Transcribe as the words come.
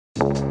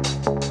Good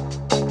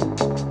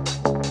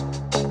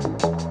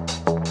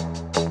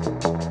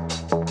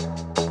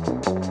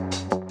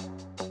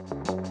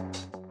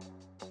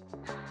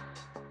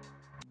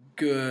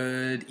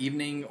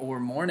evening or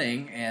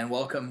morning, and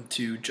welcome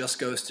to Just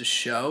Goes to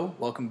Show.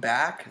 Welcome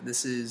back.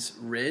 This is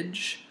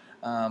Ridge,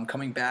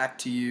 coming back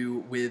to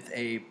you with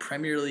a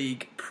Premier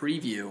League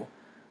preview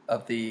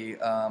of the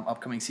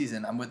upcoming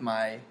season. I'm with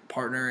my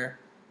partner,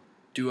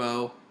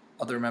 duo,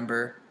 other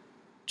member,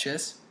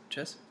 Chis.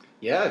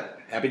 Yeah,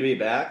 happy to be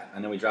back. I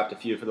know we dropped a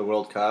few for the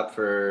World Cup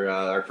for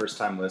our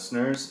first-time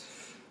listeners.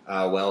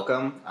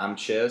 Welcome. I'm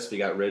Chis. We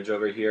got Ridge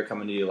over here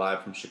coming to you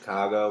live from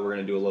Chicago. We're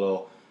going to do a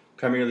little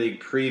Premier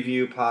League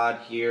preview pod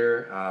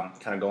here,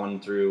 kind of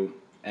going through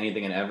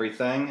anything and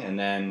everything, and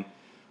then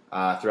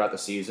throughout the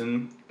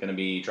season, going to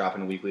be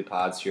dropping weekly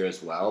pods here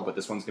as well, but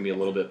this one's going to be a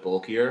little bit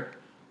bulkier,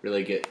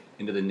 really get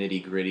into the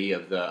nitty-gritty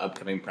of the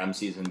upcoming Prem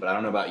season, but I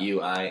don't know about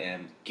you, I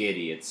am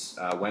giddy. It's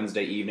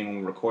Wednesday evening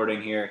when we're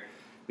recording here.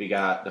 We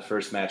got the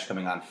first match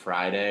coming on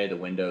Friday, the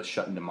window's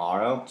shutting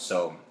tomorrow,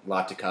 so a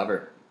lot to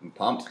cover. I'm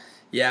pumped.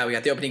 Yeah, we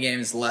got the opening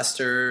games,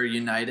 Leicester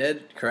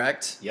United,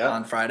 correct? Yeah.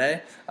 On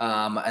Friday.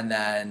 And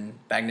then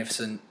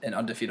magnificent and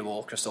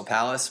undefeatable Crystal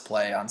Palace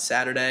play on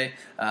Saturday.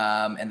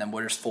 And then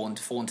we're just full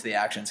into the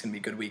action. It's going to be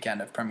a good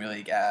weekend of Premier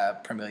League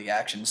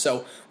action.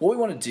 So what we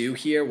want to do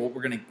here, what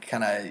we're going to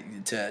kind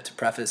of, to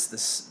preface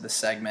this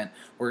segment,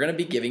 we're going to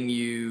be giving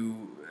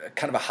you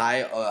kind of a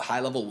high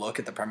level look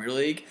at the Premier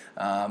League,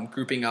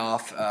 grouping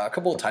off a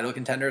couple of title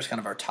contenders, kind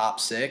of our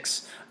top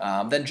six,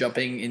 then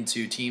jumping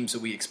into teams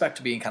that we expect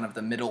to be in kind of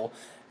the middle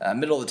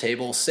of the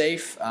table,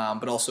 safe,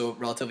 but also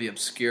relatively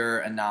obscure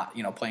and not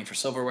playing for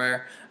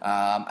silverware,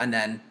 and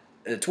then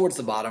towards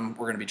the bottom,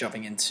 we're going to be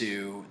jumping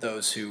into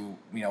those who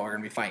are going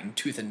to be fighting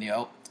tooth and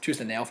nail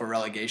for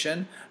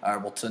relegation,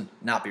 to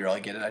not be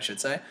relegated, I should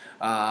say.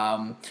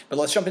 But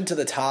let's jump into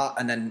the top,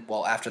 and then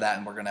after that,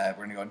 and we're gonna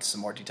go into some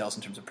more details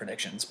in terms of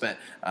predictions, but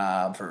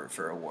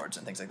for awards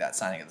and things like that,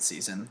 signing of the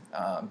season,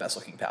 best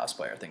looking Palace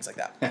player, things like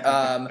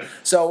that.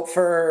 So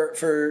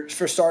for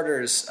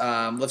starters,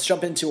 let's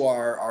jump into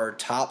our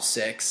top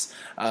six.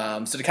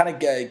 So to kind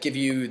of give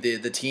you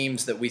the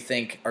teams that we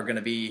think are going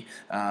to be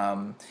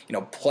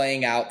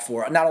playing out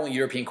for not only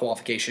European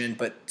qualification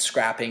but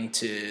scrapping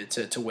to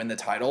win the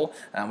title.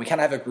 We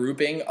kind of have a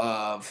grouping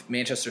of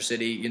Manchester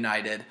City,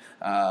 United,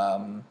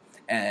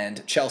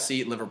 and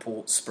Chelsea,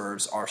 Liverpool,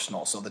 Spurs,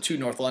 Arsenal. So the two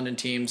North London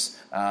teams,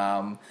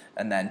 and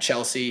then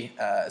Chelsea,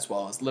 as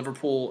well as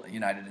Liverpool,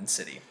 United, and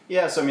City.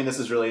 Yeah, so I mean, this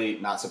is really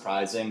not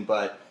surprising,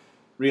 but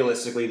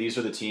realistically, these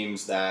are the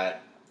teams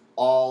that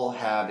all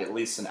have at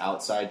least an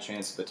outside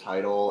chance of the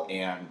title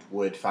and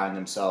would find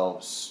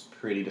themselves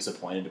pretty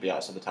disappointed to be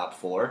outside the top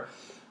four.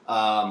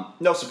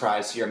 No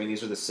surprise here. I mean,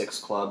 these are the six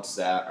clubs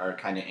that are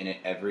kind of in it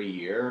every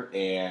year,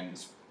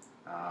 and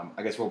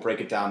I guess we'll break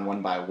it down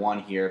one by one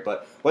here.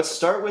 But let's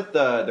start with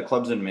the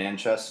clubs in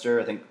Manchester.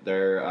 I think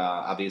they're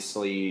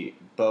obviously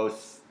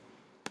both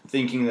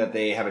thinking that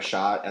they have a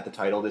shot at the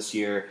title this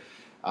year.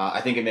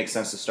 I think it makes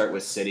sense to start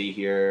with City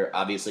here,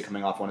 obviously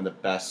coming off one of the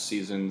best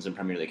seasons in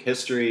Premier League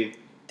history.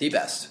 The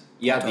best.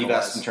 Yeah, the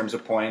best in terms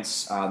of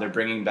points. They're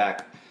bringing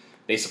back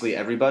basically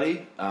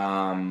everybody.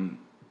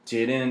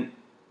 Didn't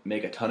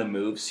make a ton of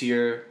moves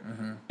here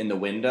in the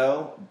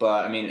window,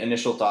 but I mean,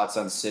 initial thoughts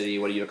on City.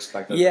 What do you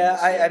expect of them? Yeah,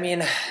 I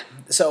mean,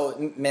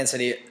 so Man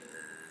City,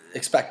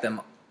 expect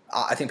them.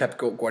 I think Pep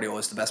Guardiola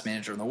is the best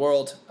manager in the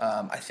world.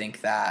 I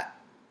think that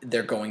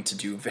they're going to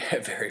do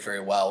very, very, very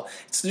well.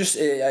 It's just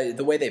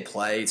the way they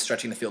play,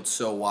 stretching the field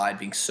so wide,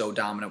 being so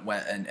dominant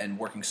and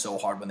working so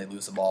hard when they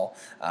lose the ball.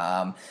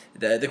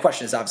 The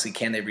question is obviously,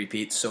 can they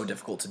repeat? So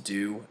difficult to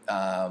do.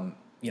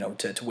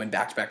 To win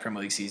back-to-back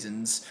Premier League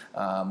seasons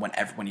when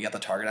you got the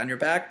target on your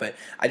back. But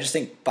I just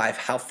think by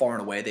how far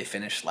and away they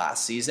finished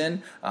last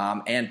season,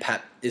 and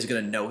Pep is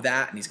going to know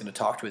that, and he's going to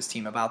talk to his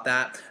team about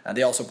that.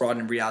 They also brought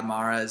in Riyad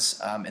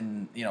Mahrez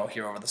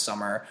here over the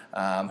summer,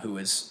 who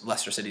is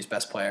Leicester City's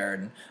best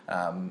player,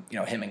 and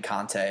him and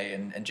Conte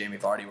and Jamie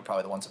Vardy were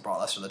probably the ones that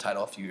brought Leicester the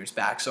title a few years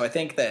back. So I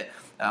think that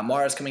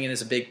Mahrez coming in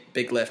is a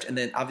big lift, and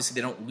then obviously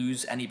they don't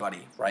lose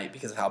anybody, right,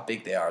 because of how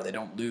big they are. They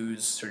don't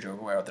lose Sergio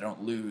Aguero, they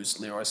don't lose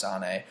Leroy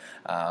Sané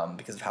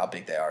because of how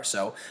big they are.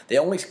 So they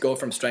only go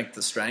from strength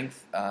to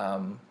strength.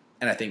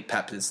 And I think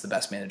Pep is the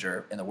best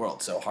manager in the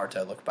world, so hard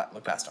to look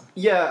past him.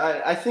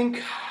 Yeah, I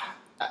think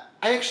I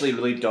actually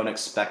really don't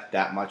expect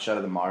that much out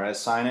of the Mahrez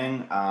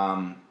signing.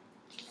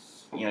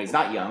 He's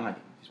not young. I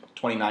think he's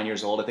 29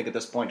 years old, I think, at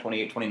this point,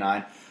 28,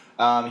 29.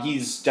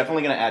 He's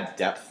definitely going to add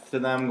depth to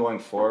them going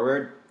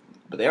forward,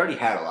 but they already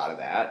had a lot of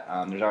that.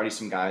 There's already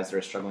some guys that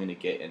are struggling to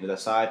get into the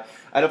side.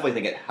 I definitely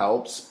think it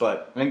helps,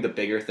 but I think the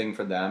bigger thing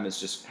for them is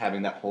just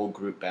having that whole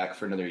group back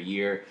for another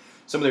year.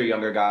 Some of their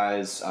younger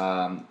guys,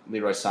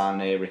 Leroy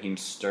Sané, Raheem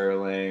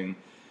Sterling,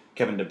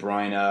 Kevin De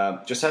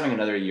Bruyne, just having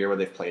another year where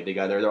they've played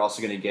together. They're also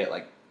going to get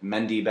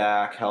Mendy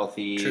back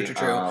healthy, True.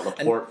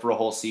 Laporte for a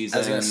whole season. I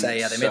was going to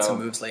say, they made some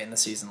moves late in the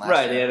season last year.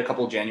 Right, they had a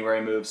couple of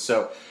January moves.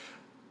 So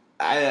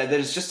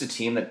there's just a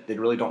team that they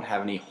really don't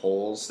have any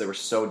holes. They were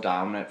so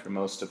dominant for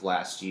most of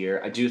last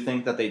year. I do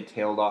think that they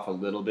tailed off a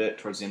little bit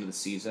towards the end of the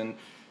season,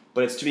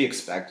 but it's to be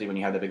expected when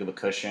you have that big of a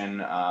cushion.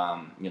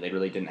 They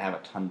really didn't have a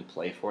ton to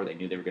play for. They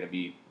knew they were going to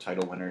be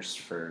title winners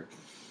for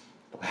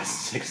the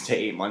last 6 to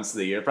 8 months of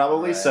the year,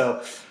 probably. Right.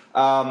 So,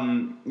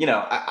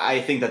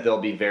 I think that they'll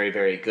be very,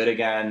 very good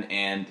again.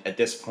 And at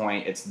this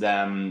point, it's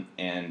them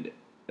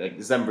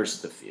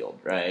versus the field,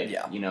 right?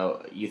 Yeah.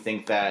 You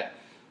think that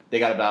they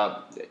got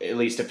about at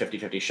least a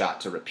 50-50 shot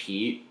to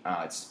repeat.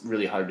 It's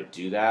really hard to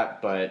do that,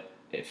 but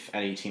if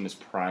any team is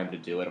primed to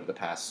do it over the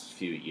past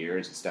few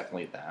years, it's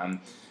definitely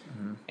them.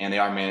 Mm-hmm. And they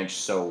are managed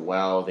so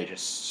well. They're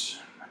just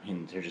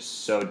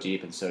so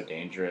deep and so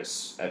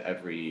dangerous at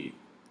every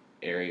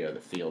area of the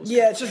field.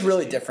 Yeah, it's just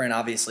really different,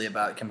 obviously,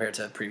 compared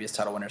to previous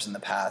title winners in the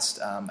past.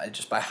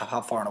 Just by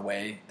how far and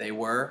away they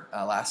were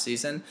last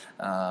season,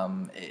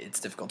 it's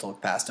difficult to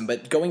look past them.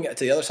 But going to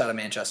the other side of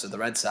Manchester, the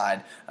red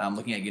side,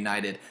 looking at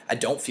United, I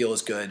don't feel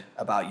as good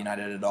about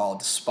United at all,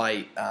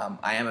 despite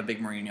I am a big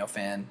Mourinho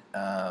fan,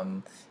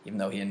 even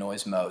though he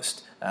annoys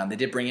most. They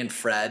did bring in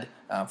Fred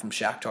from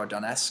Shakhtar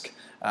Donetsk,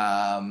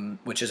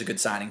 which is a good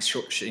signing.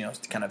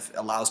 Kind of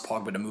allows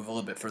Pogba to move a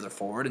little bit further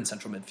forward in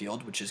central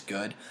midfield, which is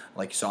good.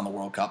 Like you saw in the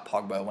World Cup,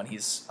 Pogba, when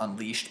he's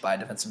unleashed by a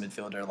defensive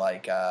midfielder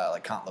like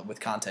with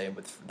Conte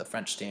with the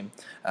French team,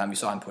 you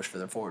saw him push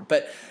further forward.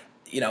 But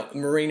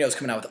Mourinho's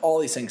coming out with all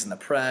these things in the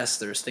press.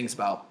 There's things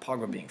about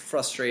Pogba being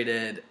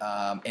frustrated,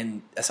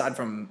 and aside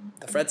from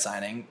the Fred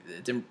signing,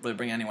 it didn't really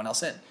bring anyone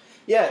else in.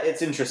 Yeah,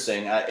 it's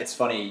interesting. It's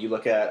funny. You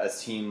look at a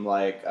team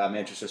like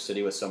Manchester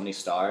City with so many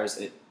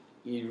stars.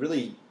 You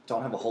really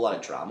don't have a whole lot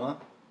of drama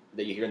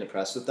that you hear in the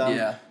press with them.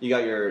 Yeah. You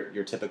got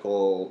your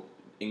typical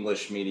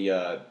English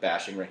media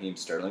bashing Raheem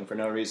Sterling for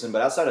no reason,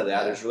 but outside of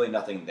that, there's really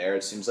nothing there.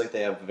 It seems like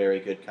they have very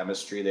good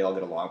chemistry. They all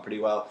get along pretty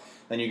well.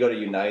 Then you go to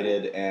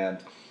United, and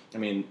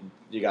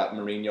you got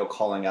Mourinho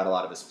calling out a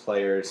lot of his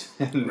players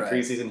in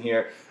preseason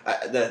here.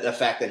 The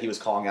fact that he was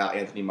calling out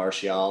Anthony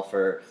Martial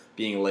for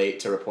being late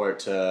to report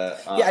to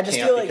I just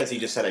camp feel like because he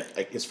just had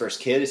his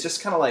first kid. It's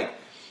just kind of like,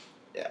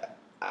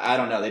 I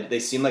don't know. They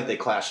seem like they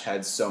clashed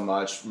heads so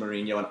much,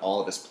 Mourinho and all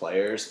of his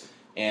players.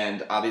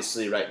 And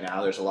obviously right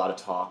now there's a lot of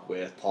talk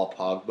with Paul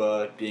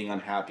Pogba being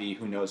unhappy.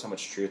 Who knows how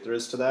much truth there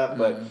is to that.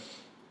 Mm-hmm.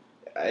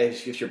 But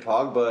if you're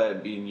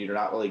Pogba, you're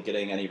not really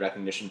getting any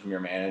recognition from your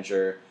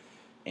manager.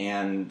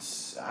 And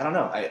I don't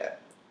know.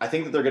 I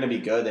think that they're going to be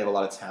good. They have a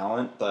lot of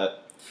talent,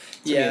 but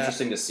it's going to be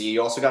interesting to see.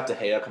 You also got De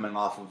Gea coming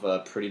off of a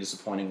pretty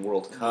disappointing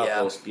World Cup.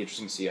 It'll be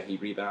interesting to see how he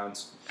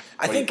rebounds.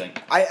 What do you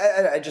think?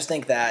 I just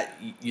think that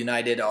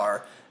United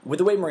are, with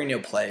the way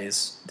Mourinho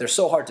plays, they're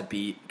so hard to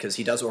beat because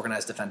he does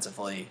organize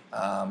defensively.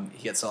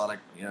 He gets a lot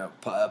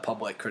of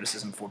public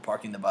criticism for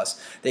parking the bus.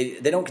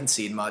 They don't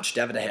concede much.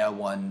 David De Gea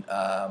won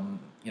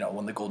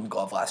the Golden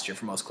Glove last year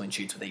for most clean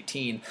sheets with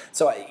 18.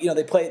 So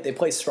they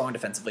play strong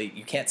defensively.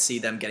 You can't see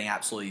them getting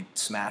absolutely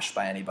smashed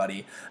by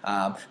anybody.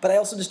 But I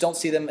also just don't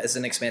see them as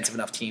an expansive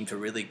enough team to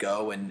really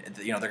go and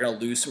they're going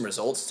to lose some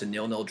results to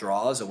 0-0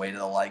 draws away to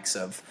the likes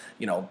of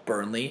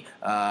Burnley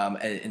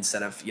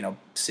instead of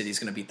City's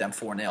going to beat them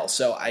 4-0.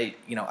 So I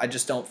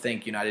just don't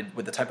think United,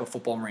 with the type of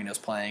football Mourinho's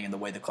playing and the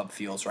way the club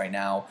feels right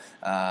now,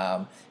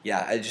 I'm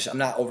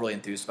not overly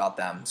enthused about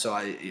them. So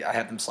I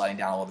have them sliding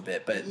down a little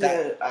bit. But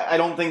I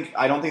don't think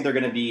they're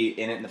going to be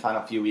in it in the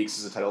final few weeks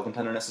as a title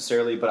contender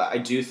necessarily. But I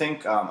do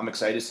think I'm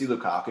excited to see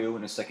Lukaku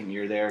in his second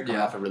year there, coming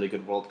off a really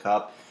good World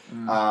Cup.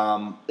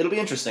 It'll be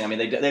interesting.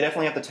 They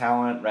definitely have the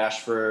talent.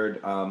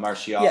 Rashford,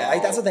 Martial. Yeah,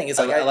 that's the thing. It's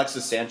like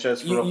Alexis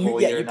Sanchez for a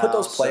full year. You put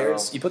those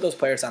players. You put those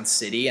players on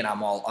City, and I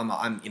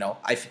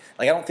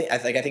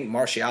think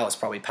Martial is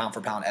probably pound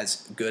for pound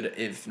as good,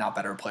 if not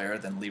better, player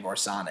than Leroy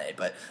Sané.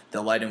 But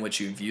the light in which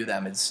you view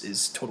them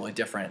is totally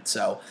different.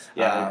 So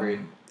I agree.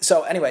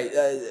 So anyway,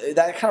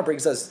 that kind of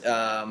brings us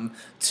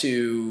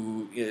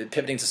to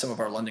pivoting to some of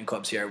our London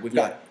clubs here. We've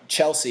got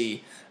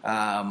Chelsea.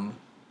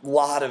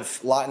 Lot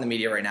in the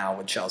media right now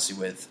with Chelsea,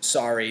 with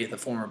Sarri, the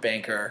former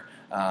banker,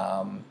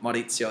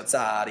 Maurizio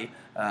Sarri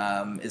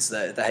is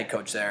the head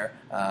coach there.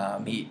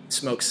 He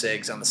smokes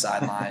cigs on the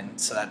sideline,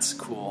 so that's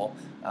cool.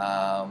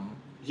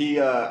 He,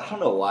 I don't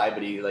know why,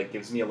 but he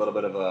gives me a little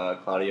bit of a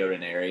Claudio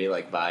Ranieri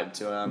vibe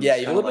to him. Yeah,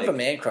 you have a little bit of a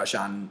man crush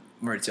on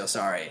Maurizio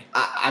Sarri.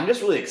 I'm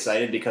just really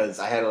excited because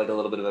I had a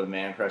little bit of a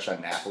man crush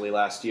on Napoli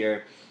last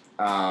year.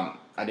 I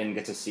didn't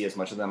get to see as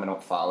much of them. I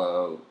don't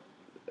follow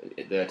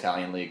the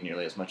Italian league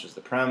nearly as much as the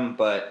Prem,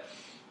 but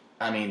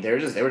they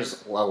were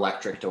just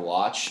electric to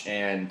watch.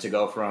 And to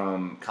go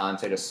from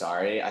Conte to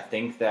Sarri, I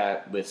think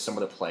that with some of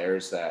the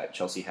players that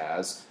Chelsea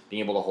has,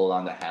 being able to hold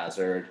on to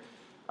Hazard,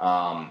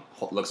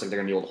 looks like they're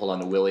gonna be able to hold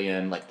on to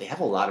Willian. They have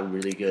a lot of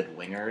really good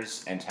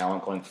wingers and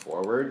talent going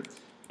forward,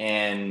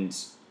 and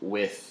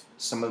with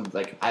some of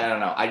I don't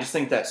know, I just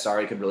think that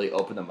Sarri could really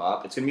open them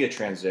up. It's gonna be a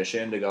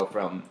transition to go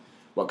from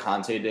what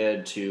Conte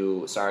did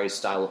to Sarri's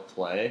style of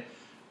play.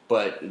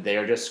 But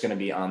they're just going to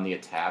be on the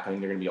attack. I think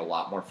they're going to be a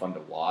lot more fun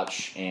to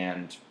watch.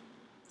 And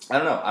I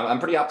don't know. I'm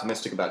pretty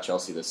optimistic about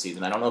Chelsea this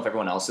season. I don't know if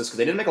everyone else is because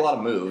they didn't make a lot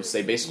of moves.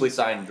 They basically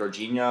signed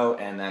Jorginho,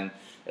 and then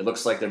it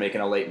looks like they're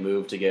making a late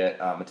move to get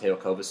Mateo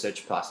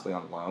Kovacic possibly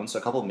on loan. So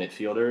a couple of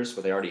midfielders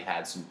where they already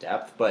had some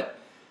depth. But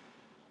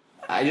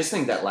I just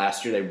think that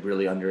last year they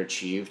really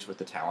underachieved with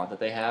the talent that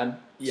they had.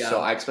 Yeah.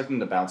 So I expect them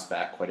to bounce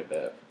back quite a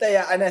bit.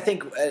 Yeah, and I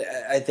think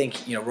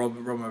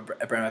Roman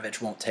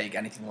Abramovich won't take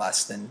anything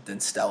less than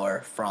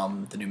stellar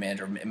from the new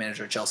manager.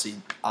 Manager of Chelsea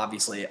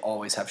obviously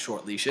always have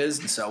short leashes,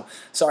 and so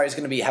Sarri's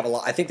going to have a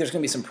lot. I think there's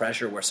going to be some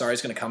pressure where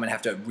Sarri's going to come and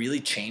have to really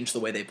change the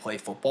way they play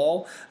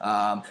football,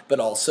 but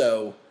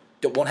also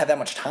won't have that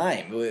much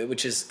time,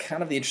 which is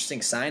kind of the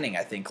interesting signing.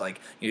 I think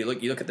you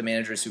look at the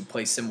managers who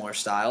play similar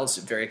styles,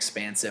 very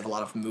expansive, a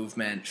lot of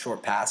movement,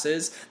 short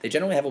passes. They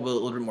generally have a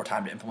little bit more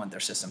time to implement their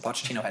system.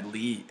 Pochettino had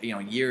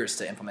years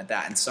to implement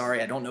that, and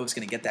Sarri, I don't know if he's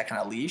going to get that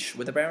kind of leash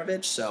with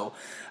Abramovich. So,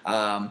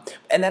 and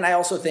then I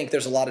also think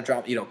there's a lot of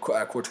drama.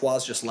 Courtois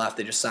just left.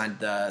 They just signed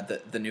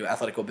the new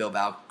Atletico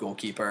Bilbao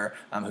goalkeeper,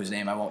 whose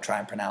name I won't try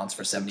and pronounce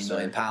for £70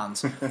 million.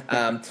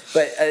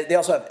 But they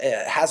also have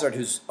Hazard,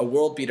 who's a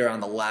world beater on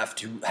the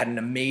left, who had an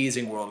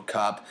amazing World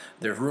Cup.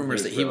 There's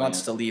rumors that he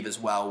wants to leave as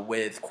well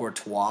with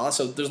Courtois.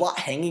 So there's a lot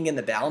hanging in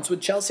the balance with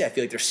Chelsea. I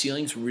feel like their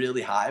ceiling's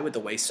really high with the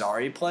way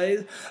Sarri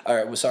plays,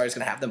 or Sarri's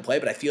going to have them play.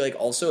 But I feel like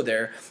also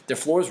their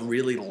floor is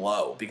really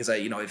low because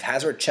if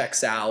Hazard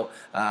checks out,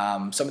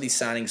 some of these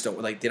signings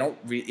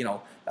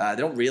they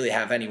don't really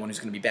have anyone who's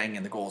going to be banging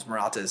in the goals.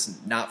 Morata is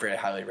not very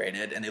highly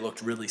rated, and they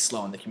looked really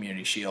slow in the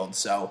Community Shield.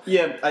 So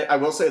yeah, I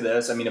will say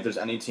this. I mean, if there's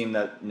any team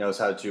that knows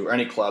how to, or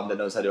any club that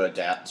knows how to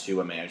adapt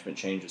to a management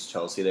change, it's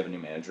Chelsea. They have a new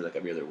manager like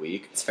every other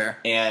week. It's fair.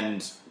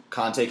 And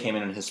Conte came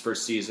in his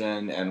first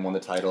season and won the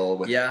title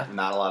with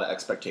not a lot of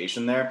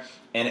expectation there.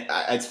 And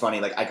it's funny.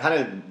 I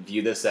kind of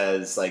view this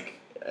as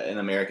an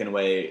American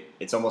way.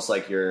 It's almost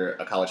like you're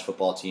a college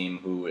football team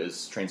who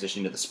is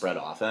transitioning to the spread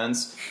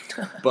offense,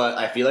 but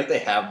I feel like they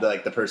have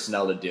the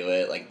personnel to do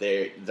it.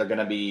 They're going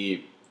to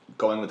be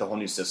going with a whole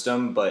new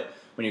system, but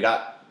when you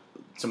got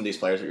some of these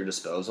players at your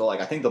disposal,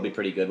 I think they'll be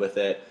pretty good with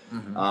it.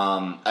 Mm-hmm.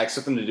 I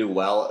expect them to do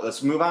well.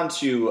 Let's move on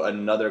to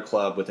another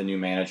club with a new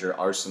manager,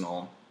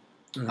 Arsenal.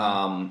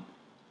 Mm-hmm.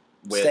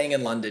 Staying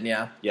in London,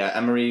 yeah. Yeah,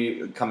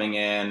 Emery coming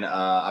in,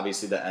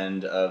 obviously the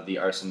end of the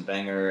Arsene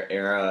Wenger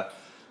era.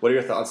 What are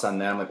your thoughts on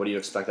them? What do you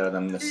expect out of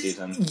them this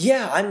season?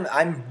 Yeah,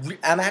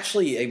 I'm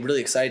actually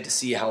really excited to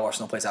see how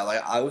Arsenal plays out.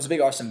 I was a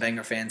big Arsene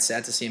Wenger fan.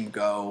 Sad to see him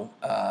go,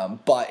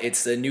 but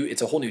it's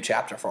a whole new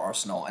chapter for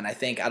Arsenal. And I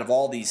think out of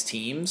all these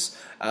teams,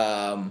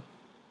 I'm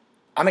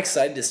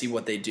excited to see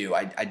what they do.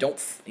 I don't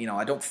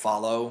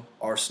follow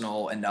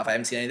Arsenal enough. I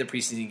haven't seen any of the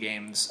preseason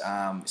games.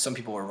 Some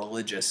people are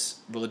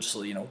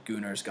religiously,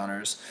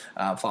 Gunners,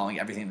 following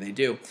everything they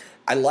do.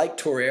 I like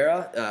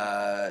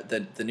Torreira,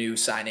 the new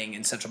signing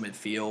in central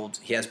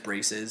midfield. He has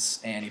braces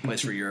and he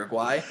plays for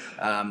Uruguay.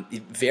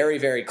 Very,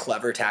 very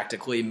clever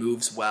tactically,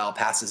 moves well,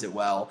 passes it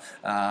well,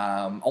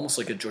 almost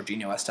like a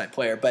Jorginho-esque type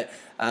player. But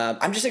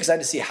I'm just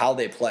excited to see how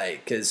they play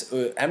because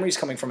Emery's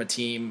coming from a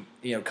team,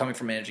 coming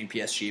from managing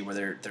PSG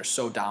where they're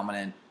so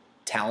dominant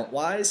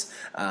talent-wise,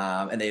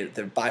 and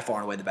they're by far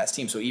and away the best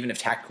team. So even if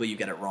tactically you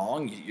get it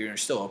wrong, you're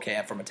still okay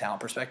from a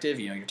talent perspective.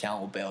 Your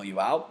talent will bail you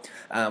out.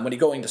 When you're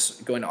going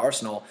to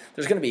Arsenal,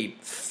 there's going to be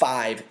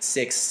 5,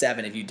 6,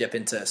 7 if you dip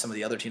into some of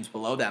the other teams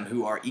below them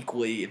who are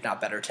equally, if not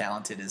better,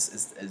 talented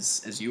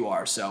as you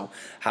are. So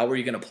how are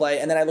you going to play?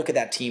 And then I look at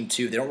that team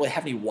too. They don't really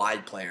have any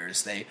wide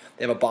players. They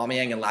have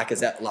Aubameyang and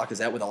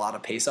Lacazette with a lot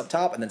of pace up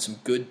top, and then some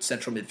good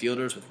central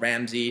midfielders with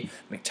Ramsey,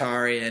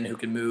 Mkhitaryan who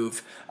can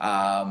move.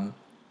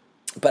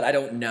 But I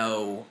don't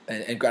know,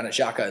 and Granit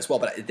Xhaka as well.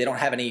 But they don't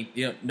have any,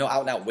 no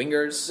out and out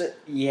wingers.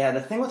 Yeah,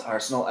 the thing with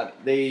Arsenal,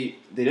 they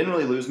didn't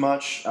really lose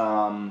much.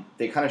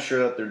 They kind of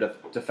shored up their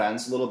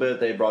defense a little bit.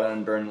 They brought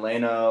in Bernd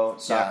Leno,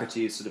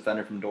 Socrates, the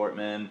defender from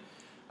Dortmund,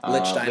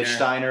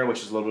 Lichtsteiner,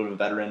 which is a little bit of a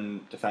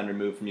veteran defender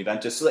move from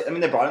Juventus. So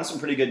they brought in some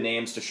pretty good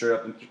names to shore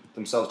up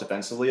themselves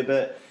defensively a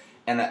bit,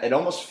 and it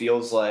almost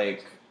feels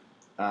like.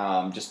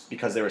 Just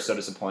because they were so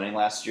disappointing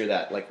last year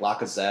that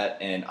Lacazette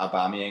and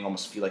Aubameyang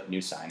almost feel like new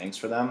signings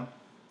for them.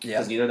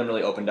 Because neither of them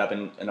really opened up,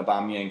 and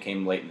Aubameyang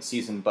came late in the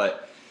season,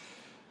 but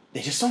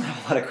they just don't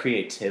have a lot of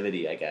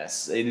creativity, I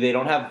guess. They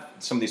don't have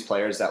some of these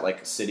players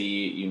that City,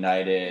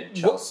 United,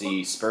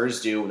 Chelsea,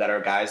 Spurs do that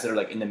are guys that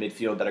are in the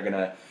midfield that are going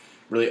to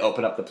really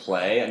open up the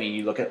play. I mean,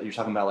 you're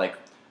talking about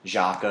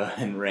Xhaka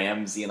and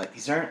Ramsey, and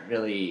these aren't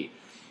really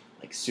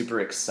super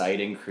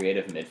exciting,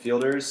 creative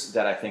midfielders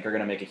that I think are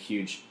going to make a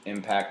huge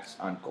impact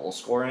on goal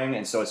scoring.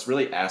 And so it's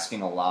really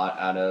asking a lot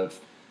out of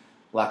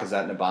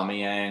Lacazette and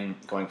Aubameyang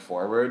going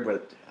forward,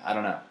 but I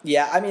don't know.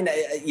 Yeah, I mean,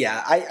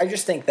 I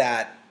just think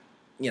that,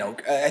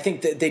 I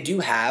think that they do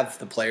have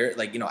the player,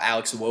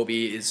 Alex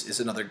Iwobi is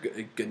another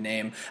good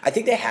name. I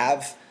think they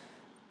have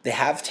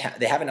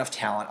enough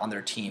talent on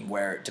their team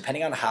where,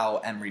 depending on how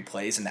Emery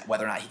plays and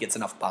whether or not he gets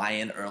enough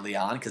buy-in early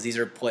on, because these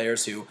are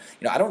players who,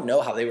 I don't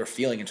know how they were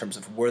feeling in terms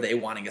of were they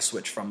wanting a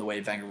switch from the way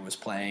Wenger was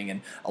playing,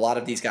 and a lot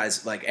of these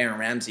guys, like Aaron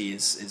Ramsey,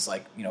 is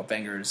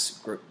Wenger's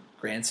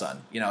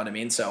grandson. You know what I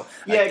mean? So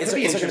Yeah, is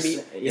there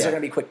going to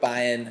be quick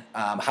buy-in?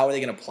 How are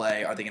they going to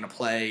play? Are they going to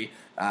play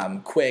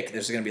quick?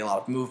 There's going to be a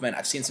lot of movement.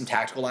 I've seen some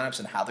tactical lineups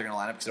and how they're going to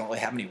line up because they don't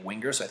really have any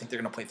wingers, so I think they're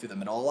going to play through the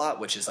middle a lot,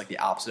 which is like the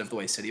opposite of the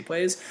way City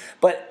plays.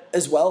 But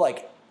as well,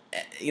 like,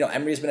 you know,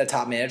 Emery's been a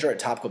top manager at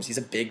top clubs. He's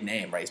a big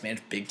name, right? He's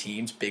managed big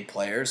teams, big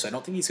players, so I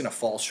don't think he's going to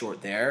fall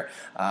short there.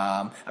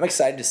 I'm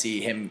excited to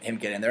see him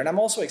get in there, and I'm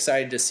also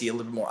excited to see a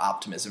little bit more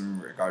optimism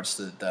in regards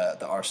to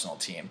the Arsenal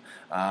team.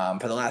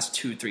 For the last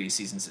 2-3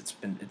 seasons,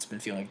 it's been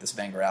feeling like this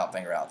Wenger out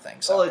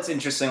thing. So. Well, it's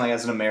interesting. Like,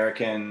 as an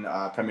American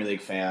Premier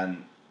League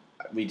fan,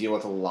 we deal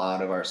with a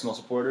lot of Arsenal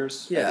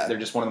supporters. Yeah, they're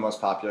just one of the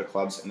most popular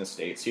clubs in the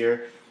States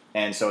here,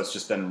 and so it's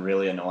just been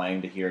really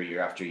annoying to hear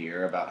year after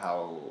year about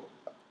how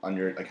they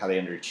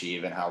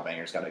underachieve and how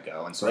Wenger's got to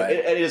go. And so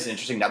it is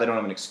interesting. Now they don't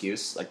have an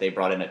excuse. Like, they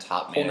brought in a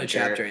top manager.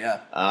 Whole new chapter, yeah.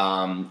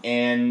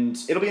 And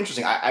it'll be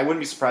interesting. I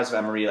wouldn't be surprised if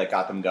Emery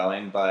got them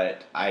going,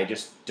 but I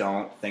just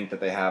don't think that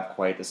they have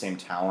quite the same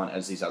talent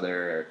as these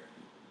other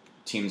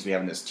teams we have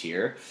in this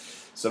tier.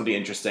 So it'll be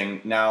interesting.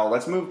 Now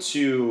let's move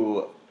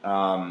to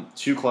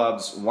two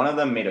clubs. One of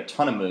them made a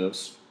ton of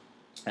moves,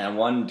 and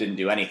one didn't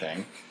do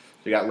anything.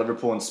 So we got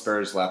Liverpool and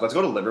Spurs left. Let's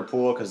go to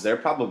Liverpool because they're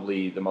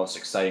probably the most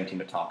exciting team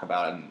to talk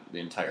about in the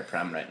entire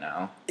Prem right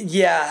now.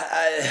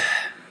 Yeah,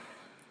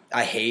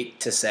 I hate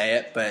to say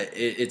it, but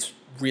it's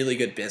really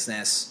good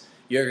business.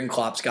 Jurgen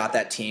Klopp's got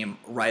that team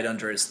right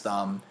under his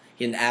thumb.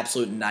 He had an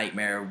absolute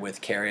nightmare with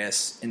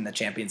Karius in the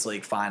Champions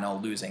League final,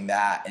 losing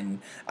that, and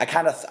I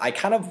kind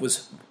of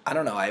was, I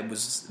don't know, I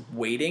was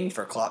waiting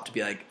for Klopp to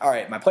be like, all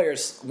right, my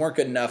players weren't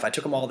good enough. I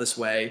took them all this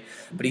way,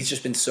 but he's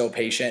just been so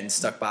patient and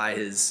stuck by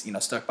his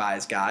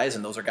guys,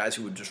 and those are guys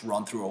who would just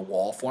run through a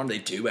wall for him. They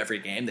do every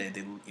game. They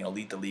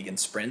lead the league in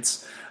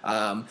sprints.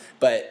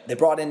 But they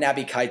brought in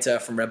Naby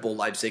Keita from Red Bull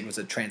Leipzig. It was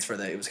a transfer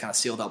that it was kind of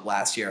sealed up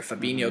last year.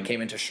 Fabinho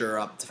came in to shore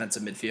up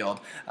defensive midfield.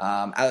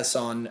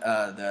 Alisson,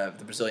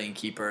 the Brazilian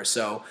keeper.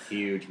 So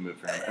huge move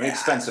for him. I mean,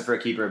 expensive for a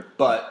keeper,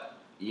 but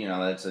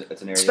that's an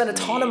area. They spent a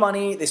ton of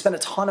money.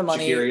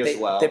 Shaqiri as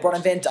well. They brought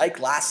in Van Dijk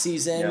last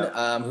season,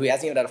 who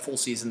hasn't even had a full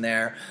season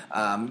there.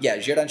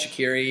 Xherdan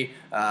Shaqiri.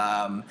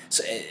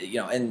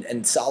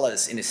 And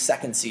Salah's in his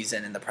second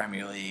season in the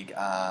Premier League,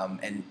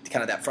 and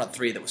kind of that front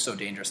three that was so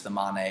dangerous, the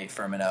Mane,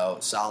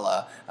 Firmino,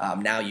 Salah.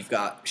 Now you've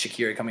got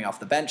Shaqiri coming off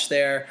the bench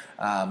there.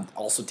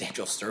 Also,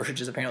 Daniel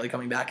Sturridge is apparently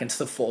coming back into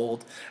the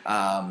fold.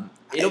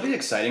 It'll be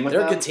exciting with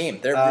them. They're a good team.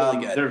 They're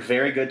really good. They're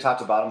very good top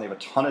to bottom. They have a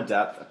ton of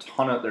depth,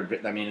 they're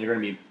going to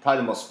be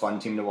probably the most fun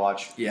team to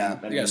watch. Yeah,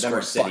 they're going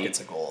to score buckets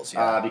of goals.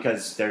 Yeah.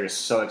 Because they're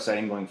just so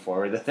exciting going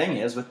forward. The thing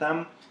is with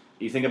them,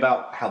 you think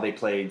about how they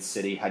played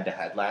City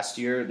head-to-head last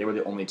year. They were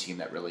the only team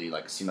that really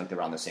seemed like they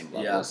were on the same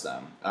level as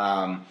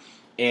them.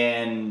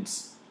 And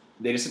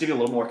they just had to be a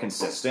little more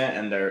consistent,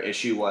 and their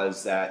issue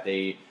was that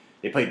they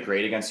played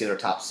great against the other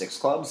top 6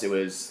 clubs. It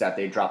was that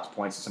they dropped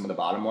points to some of the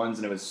bottom ones,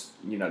 and it was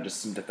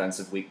just some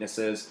defensive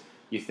weaknesses.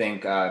 You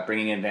think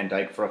bringing in Van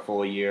Dijk for a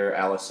full year,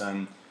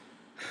 Alisson.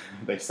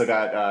 They still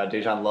got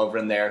Dejan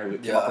Lovren there, who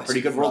came off a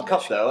pretty good World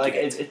Cup, though.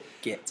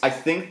 I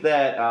think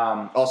that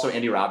also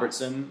Andy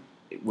Robertson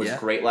was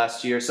great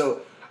last year.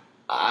 So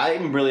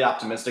I'm really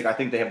optimistic. I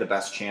think they have the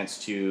best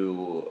chance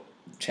to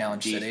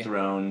challenge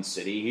dethrone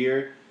City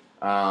here.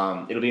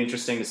 It'll be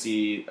interesting to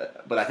see,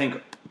 but I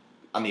think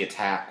on the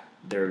attack,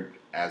 they're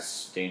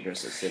as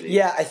dangerous as City.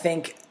 Yeah, I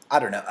think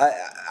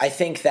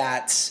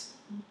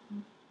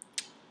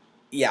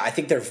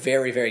they're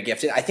very, very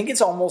gifted. I think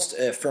it's almost,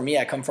 for me,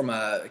 I come from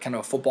a kind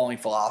of a footballing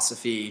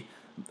philosophy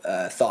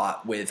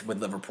thought with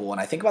Liverpool,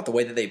 and I think about the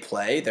way that they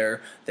play.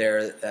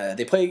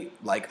 They play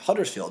like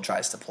Huddersfield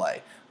tries to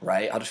play.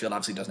 Right, Huddersfield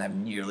obviously doesn't have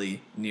nearly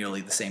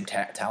the same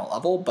talent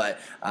level, but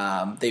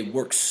they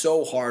work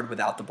so hard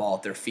without the ball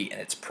at their feet,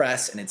 and it's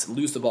press, and it's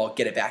lose the ball,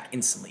 get it back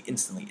instantly.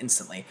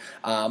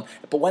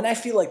 But when I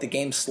feel like the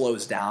game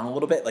slows down a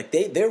little bit,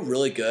 they're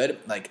really good,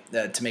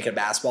 to make a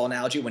basketball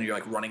analogy, when you're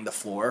running the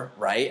floor,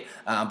 right?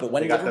 But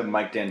when they got the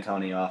Mike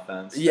D'Antoni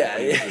offense,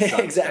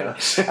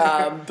 exactly.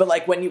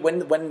 But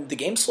when the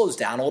game slows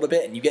down a little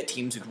bit, and you get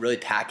teams who really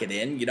pack it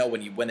in,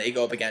 when they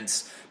go up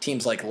against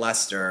teams like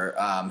Leicester,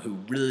 who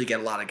really get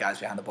a lot of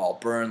guys behind the ball,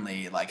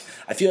 Burnley,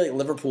 I feel like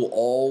Liverpool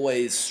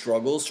always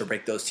struggles to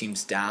break those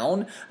teams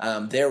down.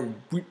 Their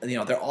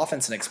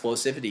offense and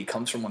explosivity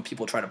comes from when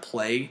people try to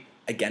play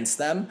against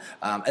them,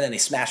 and then they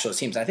smash those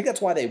teams. And I think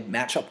that's why they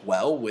match up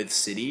well with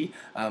City,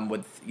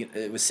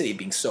 with City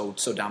being so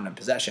dominant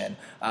possession.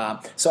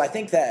 So I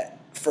think that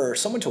for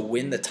someone to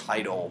win the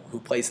title who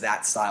plays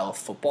that style of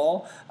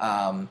football,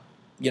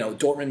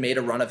 Dortmund made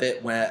a run of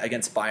it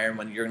against Bayern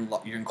when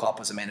Jurgen Klopp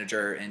was a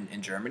manager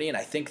in Germany, and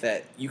I think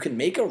that you can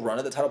make a run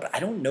of the title, but I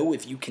don't know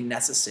if you can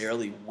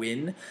necessarily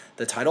win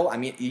the title. I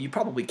mean, you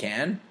probably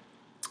can,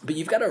 but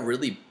you've got to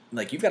really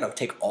like you've got to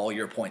take all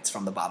your points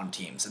from the bottom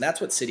teams, and that's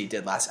what City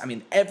did last. I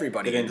mean,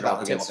 everybody They didn't at the bottom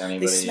drop against table,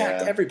 anybody, they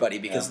smacked yeah. everybody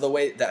because of the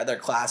way that their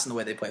class and the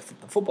way they play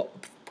football.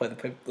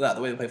 The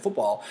way they play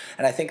football,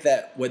 and I think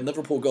that when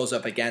Liverpool goes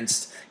up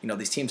against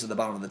these teams at the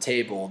bottom of the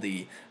table,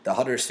 the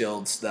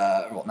Huddersfields,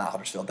 not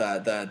Huddersfield,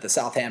 the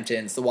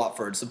Southamptons, the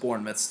Watfords, the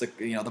Bournemouths, the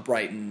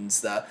Brightons,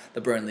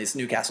 the Burnleys,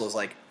 Newcastle's,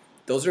 like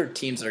those are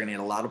teams that are going to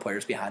need a lot of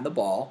players behind the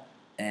ball,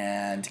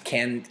 and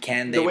can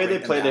they? The way they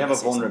break them play, down they have a this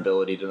season?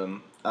 vulnerability to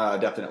them,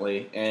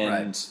 definitely,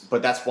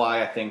 but that's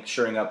why I think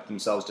shoring up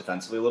themselves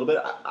defensively a little bit.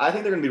 I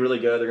think they're going to be really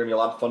good. They're going to be a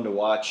lot of fun to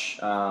watch.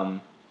 I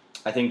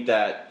think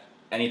that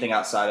anything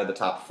outside of the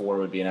top 4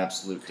 would be an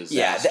absolute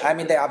disaster. Yeah, I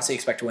mean, they obviously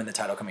expect to win the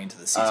title coming into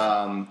the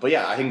season. But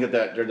yeah, I think that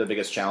they're the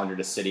biggest challenger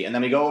to City. And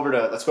then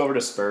let's go over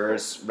to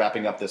Spurs,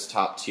 wrapping up this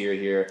top tier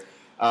here.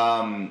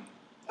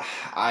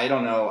 I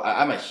don't know.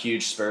 I'm a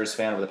huge Spurs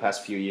fan. Over the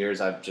past few years,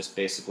 I've just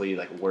basically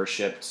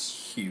worshipped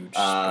Huge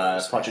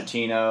Spurs fan.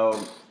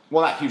 Pochettino.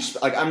 Well, not huge.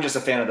 I'm just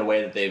a fan of the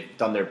way that they've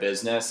done their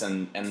business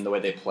and the way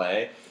they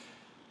play.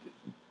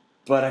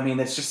 But I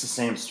mean, it's just the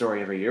same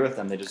story every year with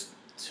them. They just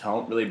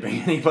don't really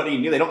bring anybody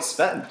new. They don't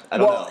spend. I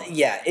don't know.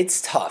 Yeah,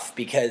 it's tough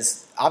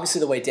because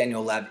obviously the way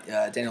Daniel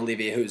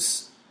Levy,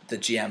 who's the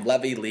GM,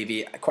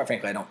 Levy, quite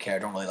frankly, I don't care. I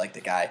don't really like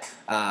the guy.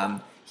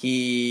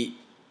 He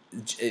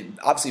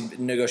obviously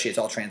negotiates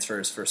all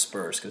transfers for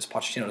Spurs because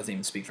Pochettino doesn't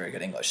even speak very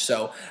good English.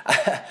 So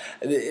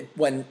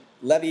when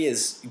Levy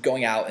is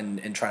going out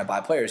and trying to buy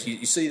players,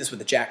 you see this with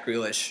the Jack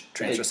Grealish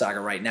transfer saga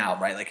right now,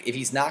 right? Like, if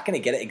he's not going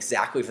to get it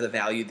exactly for the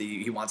value that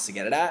he wants to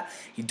get it at,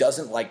 he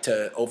doesn't like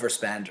to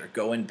overspend or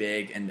go in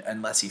big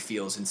unless he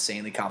feels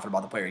insanely confident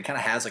about the player. He kind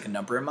of has a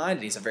number in mind,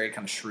 and he's a very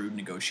kind of shrewd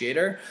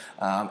negotiator.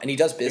 And he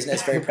does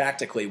business very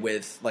practically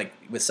with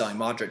selling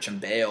Modric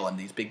and Bale and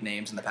these big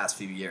names in the past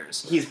few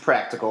years. He's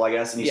practical, I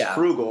guess, and he's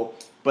frugal.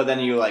 But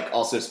then you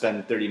also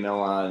spend $30 million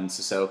on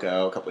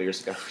Sissoko a couple of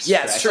years ago.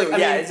 Yeah, it's true.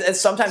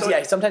 Sometimes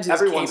he's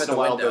every once in a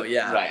while,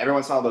 right. Every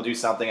once in a while they'll do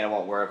something and it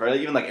won't work. Or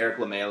even Eric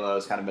Lamela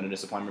has kind of been a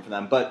disappointment for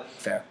them. But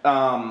fair.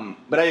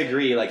 But I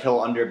agree. He'll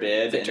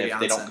underbid, Victor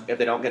and if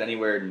they don't get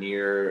anywhere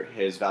near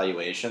his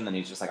valuation, then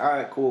he's just all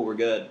right, cool, we're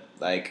good.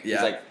 He's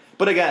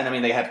but again, I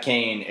mean, they have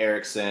Kane,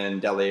 Eriksson,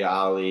 Dele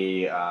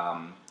Alli.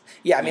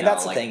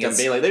 That's the thing.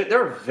 Dembele.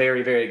 They're a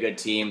very, very good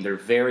team. They're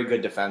very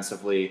good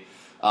defensively.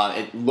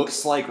 It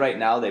looks like right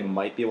now they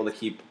might be able to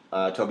keep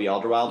Toby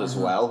Alderweireld as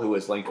well, who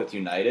is linked with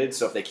United.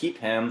 So if they keep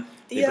him,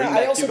 they bring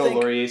back Hugo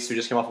Lloris, who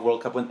just came off a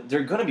World Cup win.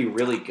 They're going to be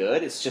really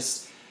good. It's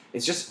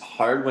just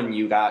hard when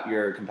you got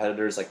your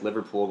competitors like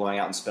Liverpool going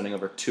out and spending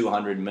over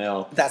 $200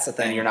 million. That's the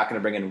thing. And you're not going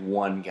to bring in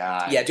one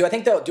guy. Yeah. Do I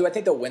think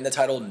they'll win the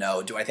title?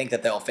 No. Do I think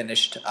that they'll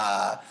finish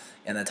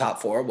in the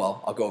top 4?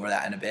 Well, I'll go over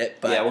that in a bit.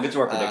 But yeah, we'll get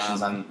to our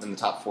predictions in the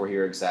top 4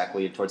 here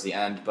exactly towards the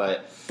end.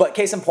 But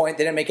case in point,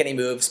 they didn't make any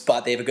moves,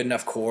 but they have a good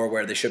enough core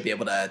where they should be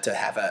able to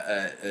have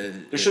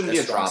there shouldn't be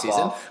a strong drop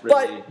season. off.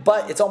 Really.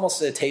 But it's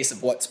almost a taste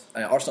of what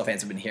Arsenal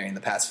fans have been hearing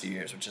the past few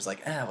years, which is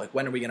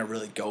when are we going to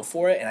really go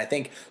for it? And I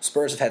think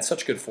Spurs have had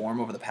such good form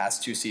over the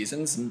past 2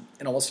 seasons, and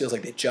it almost feels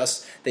like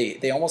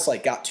they almost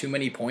got too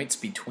many points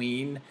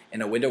between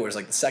in a window where it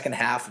was the second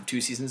half of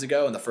 2 seasons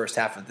ago and the first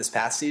half of this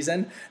past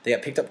season. They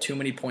got picked up too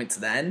many points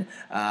then.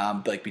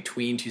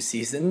 Between 2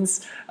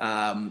 seasons,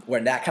 where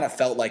that kind of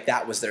felt like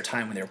that was their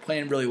time when they were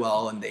playing really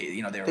well, and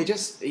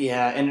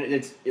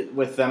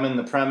with them in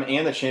the Prem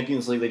and the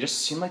Champions League, they just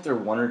seem like they're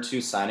 1 or 2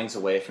 signings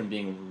away from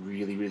being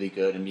really, really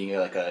good and being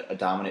a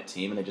dominant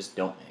team, and they just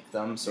don't make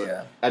them.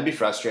 So I'd be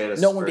frustrated.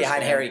 As no one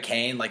behind Harry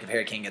Kane. If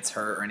Harry Kane gets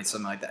hurt or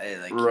anything like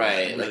that,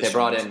 right? Really they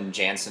brought in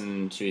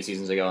Jansen 2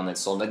 seasons ago and then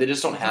sold him. They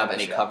just don't have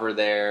any cover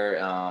there.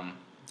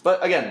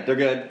 But again, they're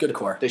good. Good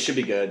core. They should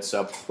be good.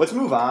 So let's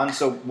move on.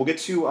 So we'll get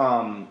to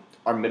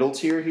our middle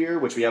tier here,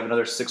 which we have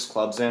another 6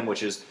 clubs in,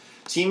 which is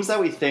teams that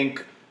we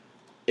think,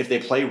 if they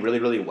play really,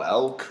 really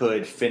well,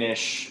 could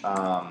finish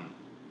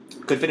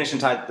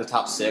inside the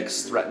top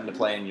 6, threaten to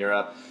play in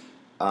Europe.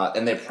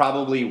 And they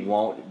probably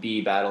won't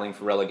be battling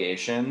for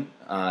relegation.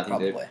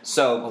 Probably.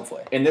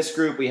 Hopefully. In this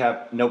group, we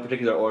have no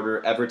particular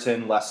order: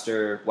 Everton,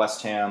 Leicester,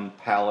 West Ham,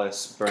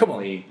 Palace,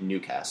 Burnley,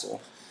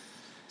 Newcastle.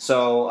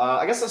 So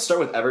I guess let's start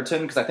with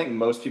Everton, because I think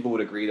most people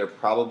would agree they're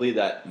probably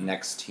that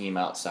next team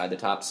outside the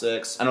top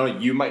 6. I know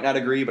you might not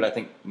agree, but I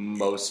think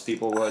most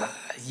people would.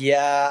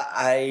 Yeah,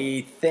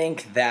 I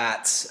think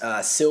that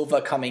Silva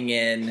coming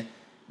in,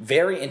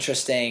 very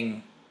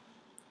interesting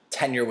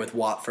tenure with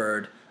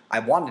Watford. I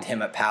wanted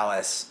him at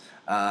Palace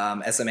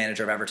as the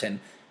manager of Everton.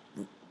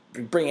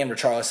 Bringing in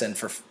Richarlison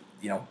for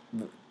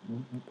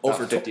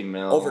over $50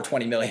 million. Over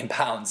 £20 million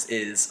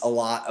is a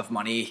lot of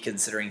money,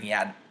 considering he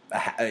had.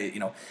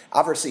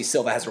 Obviously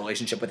Silva has a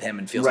relationship with him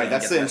and feels right. Like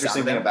that's the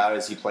interesting thing about it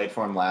is he played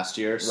for him last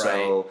year,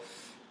 so right.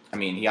 I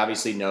mean he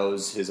obviously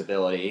knows his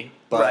ability,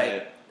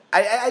 but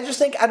I just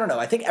think, I don't know,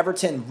 I think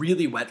Everton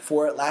really went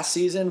for it last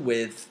season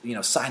with,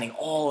 signing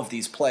all of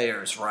these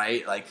players,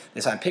 right? Like,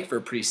 they signed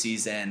Pickford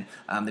preseason.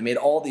 They made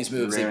all these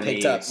moves. Rooney, they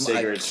picked up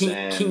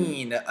Sigurdsson,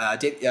 Keane,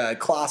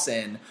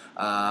 Klaassen,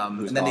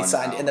 and then they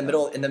signed, in the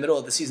middle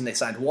of the season, they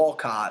signed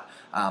Walcott.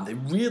 They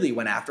really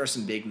went after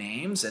some big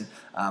names, and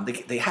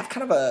they have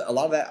kind of a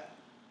lot of that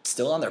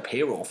still on their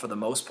payroll for the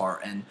most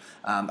part, and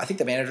I think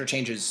the manager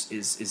change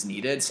is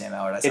needed. Sam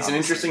Allardyce. It's an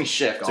interesting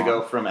shift to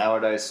go from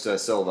Allardyce to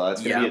Silva.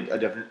 It's going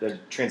to be a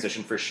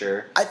transition for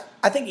sure.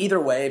 I think either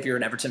way, if you're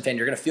an Everton fan,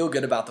 you're going to feel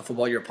good about the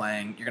football you're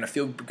playing. You're going to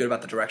feel good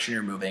about the direction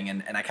you're moving,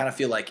 and I kind of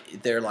feel like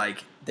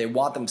they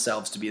want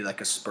themselves to be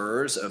like a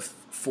Spurs of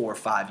 4 or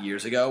 5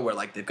 years ago, where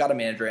like they've got a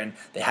manager in,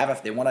 they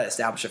want to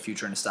establish a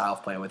future and a style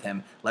of play with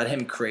him. Let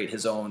him create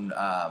his own,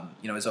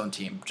 his own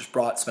team.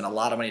 Spent a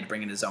lot of money to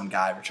bring in his own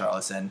guy,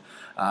 Richarlison.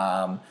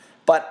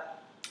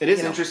 But it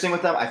is interesting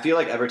with them. I feel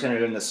like Everton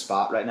are in this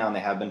spot right now, and they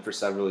have been for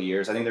several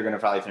years. I think they're going to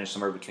probably finish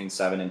somewhere between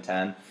 7 and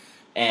 10,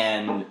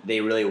 and they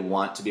really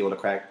want to be able to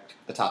crack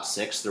the top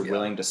 6. They're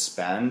willing to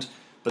spend,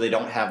 but they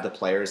don't have the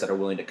players that are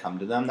willing to come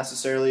to them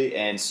necessarily,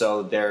 and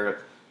so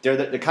they're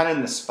kind of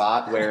in the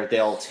spot where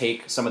they'll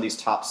take some of these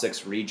top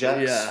 6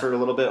 rejects for a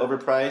little bit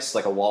overpriced,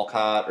 like a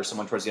Walcott or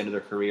someone towards the end of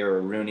their career, or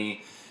a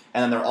Rooney.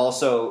 And then they're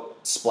also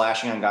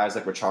splashing on guys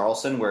like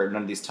Richarlison, where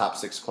none of these top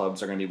 6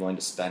 clubs are going to be willing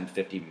to spend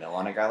 $50 million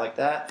on a guy like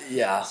that.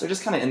 Yeah. So they're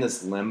just kind of in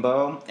this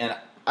limbo. And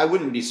I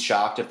wouldn't be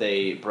shocked if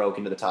they broke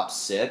into the top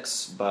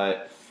 6,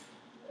 but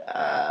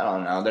I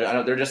don't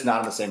know. They're just not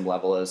on the same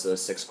level as the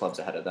 6 clubs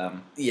ahead of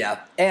them. Yeah,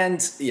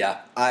 and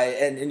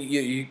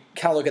you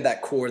kind of look at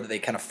that core that they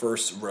kind of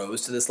first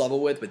rose to this level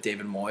with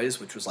David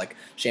Moyes, which was like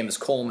Seamus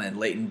Coleman,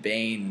 Leighton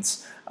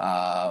Baines,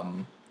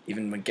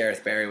 even when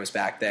Gareth Barry was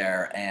back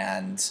there,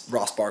 and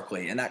Ross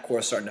Barkley, and that core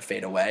is starting to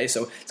fade away.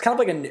 So it's kind of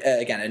like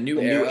a new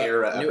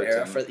era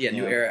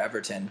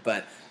Everton.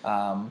 But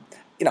I'm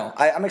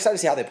excited to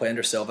see how they play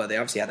under Silva. They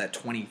obviously had that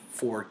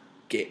 24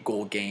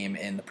 goal game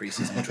in the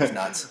preseason, which was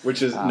nuts.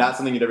 Which is not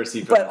something you'd ever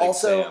see from but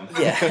also, Sam.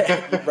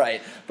 Yeah,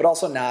 right. But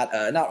also not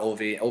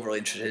overly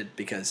interested,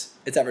 because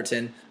it's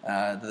Everton.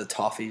 The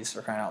Toffees,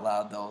 for crying out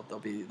loud, they'll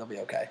be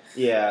okay.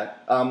 Yeah.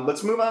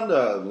 Let's move on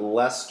to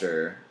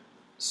Leicester.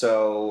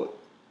 So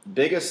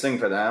biggest thing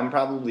for them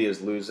probably is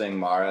losing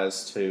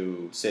Mahrez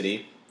to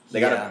City. They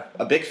got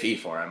a big fee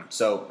for him.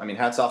 So, I mean,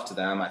 hats off to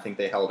them. I think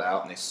they held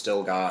out, and they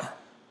still got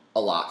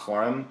a lot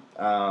for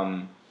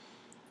him.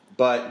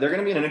 But they're going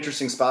to be in an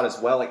interesting spot as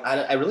well. Like,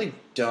 I really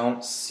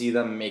don't see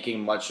them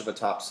making much of a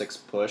top 6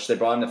 push. They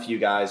brought in a few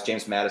guys.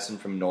 James Maddison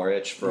from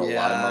Norwich for a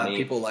lot of money.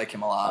 People like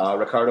him a lot.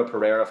 Ricardo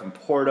Pereira from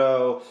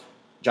Porto.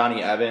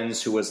 Johnny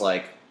Evans, who was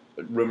like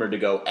rumored to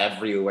go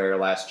everywhere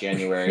last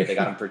January. They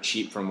got him for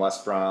cheap from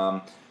West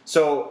Brom.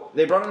 So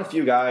they brought in a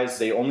few guys.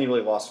 They only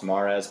really lost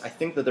Mahrez. I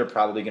think that they're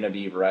probably going to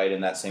be right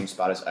in that same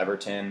spot as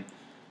Everton.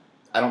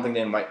 I don't think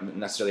they might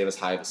necessarily have as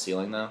high of a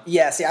ceiling, though.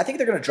 Yeah, see, I think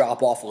they're going to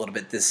drop off a little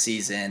bit this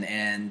season,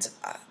 and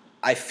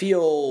I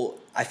feel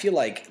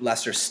like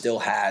Leicester still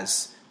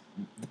has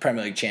the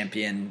Premier League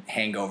champion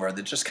hangover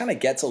that just kind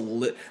of gets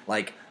they're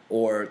like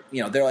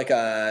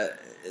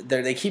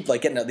they keep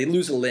like they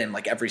lose a limb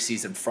like every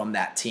season from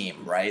that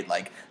team, right?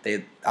 Like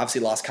they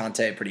obviously lost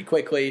Conte pretty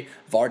quickly.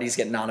 Vardy's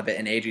getting on a bit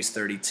in age; he's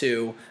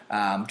 32.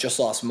 Just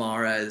lost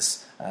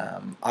Mahrez.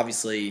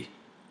 Obviously,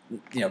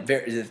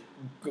 they've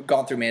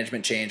gone through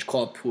management change.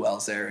 Claude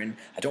Puel's there, and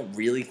I don't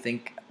really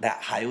think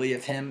that highly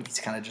of him. He's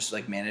kind of just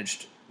like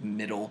managed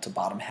middle to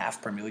bottom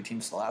half Premier League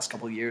teams the last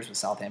couple of years with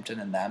Southampton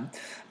and them.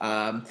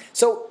 But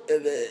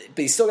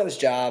he's still got his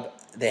job.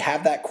 They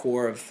have that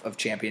core of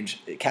champions.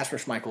 Kasper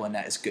Schmeichel in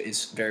that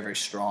is very, very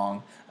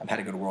strong. Had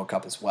a good World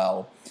Cup as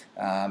well.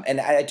 And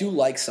I do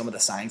like some of the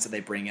signings that they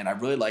bring in. I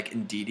really like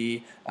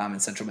Ndidi in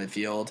central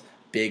midfield.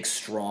 Big,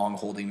 strong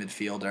holding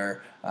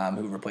midfielder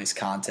who replaced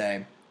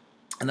Conte.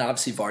 And then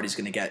obviously Vardy's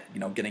going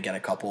to get a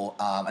couple.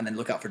 And then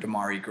look out for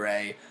Damari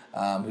Gray,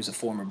 who's a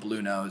former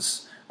Blue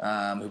Nose,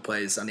 who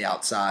plays on the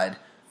outside.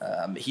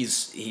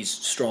 He's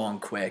strong,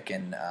 quick,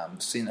 and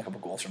seen a couple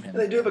goals from him.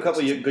 They do have a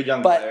couple of good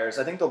young players.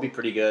 I think they'll be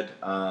pretty good.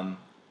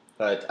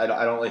 But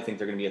I don't really think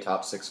they're going to be a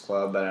top 6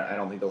 club. But I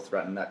don't think they'll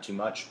threaten that too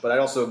much. But I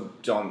also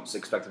don't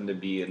expect them to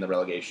be in the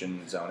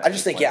relegation zone. I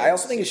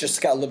also think it's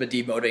just got a little bit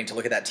demotivating to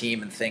look at that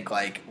team and think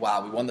like,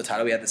 wow, we won the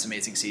title, we had this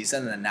amazing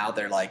season, and then now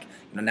they're like,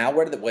 now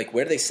where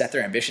do they set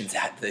their ambitions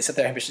at? Do they set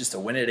their ambitions to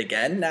win it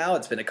again now?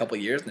 It's been a couple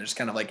of years, and they're just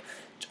kind of like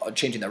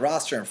changing their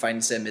roster and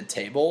finding some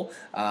mid-table.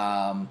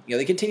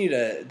 They continue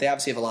to. They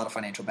obviously have a lot of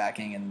financial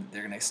backing, and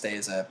they're going to stay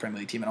as a Premier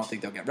League team. I don't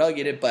think they'll get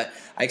relegated, but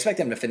I expect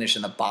them to finish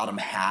in the bottom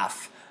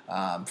half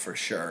for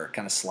sure.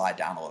 Kind of slide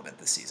down a little bit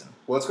this season.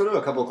 Well, let's go to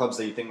a couple of clubs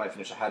that you think might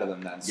finish ahead of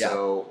them then. Yeah.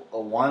 So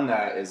one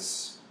that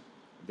is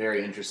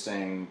very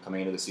interesting coming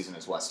into the season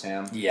is West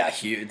Ham. Yeah,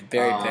 huge,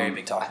 very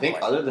big talking. I think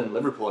other than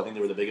Liverpool, I think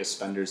they were the biggest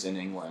spenders in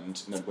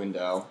England in the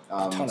window.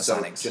 A ton of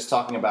signings. Just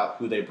talking about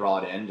who they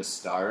brought in to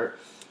start.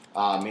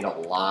 Made a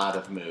lot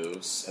of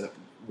moves.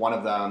 One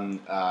of them,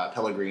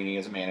 Pellegrini,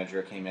 as a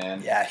manager, came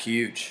in. Yeah,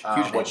 huge.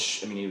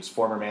 Which, I mean, he was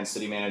former Man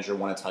City manager,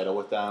 won a title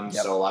with them,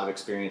 Yep. so a lot of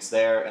experience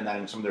there. And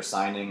then some of their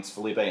signings,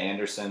 Felipe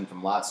Anderson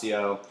from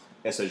Lazio,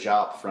 Issa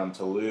Diop from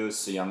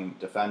Toulouse, a young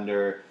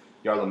defender,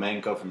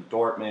 Yarmolenko from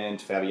Dortmund,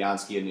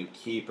 Fabianski, a new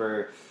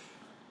keeper,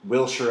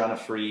 Wilshere on a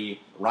free,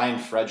 Ryan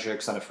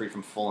Fredericks on a free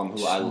from Fulham,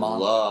 who I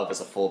love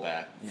as a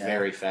fullback,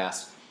 very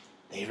fast.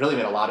 They really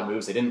made a lot of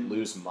moves. They didn't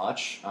lose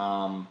much.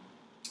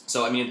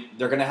 So, I mean,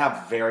 they're going to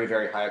have very,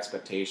 very high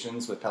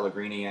expectations with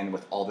Pellegrini and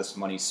with all this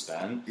money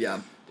spent.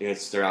 Yeah.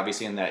 They're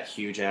obviously in that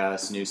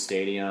huge-ass new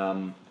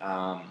stadium.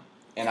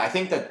 And I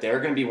think that they're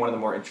going to be one of the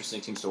more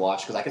interesting teams to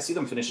watch because I could see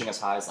them finishing as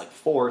high as, like,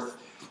 4th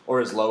or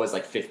as low as,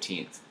 like,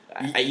 15th.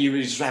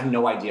 You just have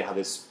no idea how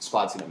this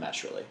squad's going to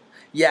mesh, really.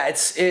 Yeah,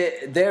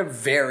 they're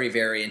very,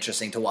 very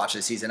interesting to watch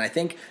this season. I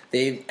think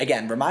they,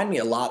 again, remind me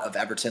a lot of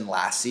Everton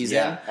last season.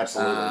 Yeah,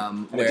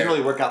 absolutely. It didn't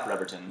really work out for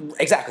Everton.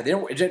 Exactly.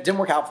 It didn't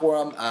work out for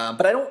them.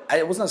 But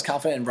I wasn't as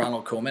confident in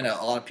Ronald Koeman.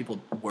 A lot of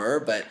people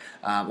were, but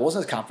I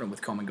wasn't as confident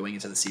with Koeman going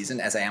into the season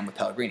as I am with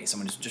Pellegrini.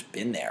 Someone who's just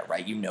been there,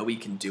 right? You know he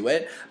can do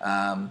it.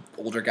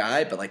 Older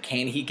guy, but like,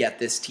 can he get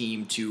this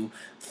team to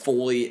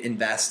fully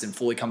invest and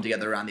fully come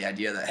together around the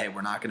idea that, hey,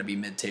 we're not going to be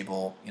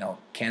mid-table,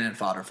 cannon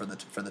fodder for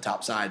the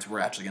top sides.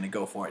 We're actually going to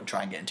go for it and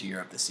try and get into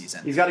Europe this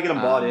season. He's got to get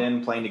them bought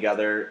in, playing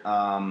together,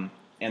 and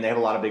they have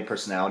a lot of big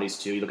personalities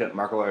too. You look at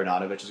Marko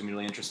Arnautovic, is going to be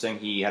really interesting.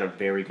 He had a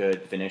very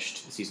good finish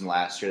to the season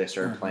last year. They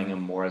started playing him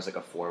more as like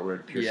a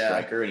forward, pure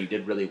striker, and he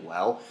did really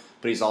well.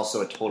 But he's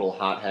also a total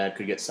hothead,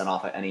 could get sent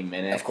off at any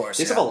minute. Of course,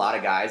 they have a lot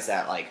of guys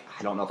that I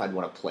don't know if I'd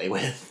want to play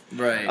with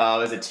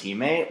as a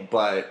teammate,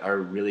 but are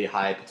really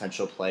high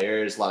potential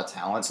players, a lot of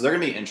talent. So they're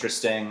going to be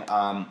interesting.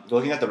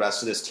 Looking at the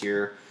rest of this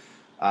tier,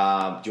 do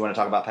you want to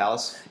talk about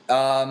Palace?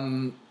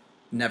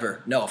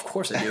 Never. No, of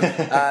course I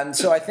do.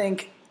 So I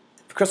think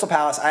Crystal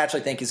Palace, I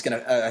actually think is going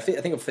to. I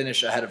think will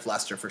finish ahead of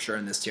Leicester for sure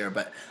in this tier.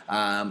 But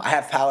I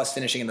have Palace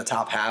finishing in the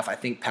top half. I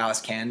think Palace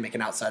can make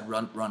an outside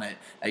run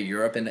at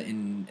Europe.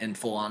 In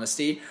full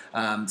honesty,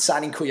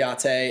 signing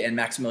Kouyaté and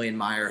Maximilian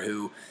Meyer,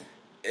 who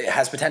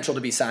has potential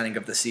to be signing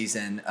of the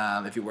season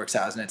if he works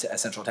out as a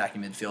central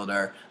attacking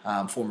midfielder,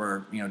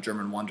 former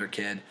German wonder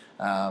kid,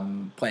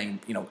 playing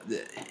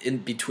in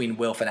between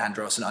Wilf and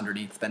Andros and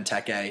underneath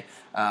Benteke,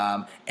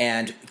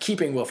 and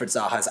keeping Wilfried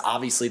Zaha is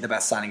obviously the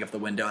best signing of the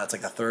window. That's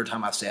like the third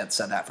time I've said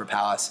that for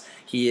Palace.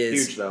 He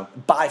is huge, though.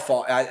 By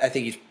far. I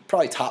think he's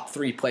probably top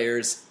 5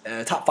 players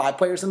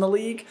in the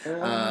league,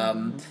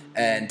 and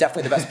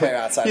definitely the best player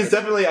outside. He's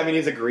definitely. I mean,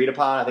 he's agreed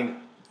upon. I think.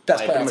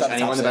 Best player pretty much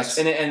anyone the best.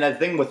 And the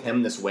thing with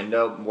him this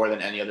window, more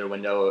than any other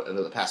window in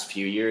the past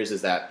few years,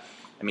 is that,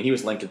 I mean, he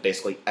was linked with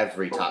basically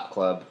every top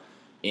club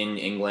in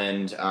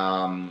England.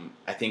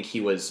 I think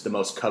he was the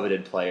most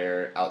coveted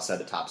player outside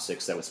the top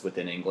 6 that was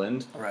within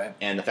England. Right.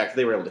 And the fact that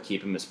they were able to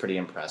keep him is pretty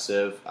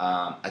impressive.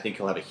 I think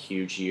he'll have a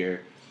huge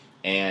year.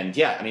 And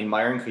yeah, I mean,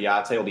 Meyer and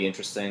Kouyaté will be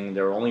interesting.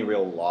 Their only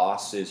real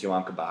loss is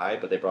Yohan Cabaye,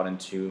 but they brought in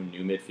 2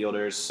 new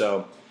midfielders.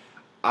 So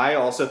I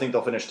also think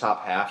they'll finish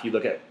top half. You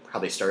look at how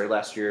they started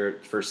last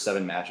year, first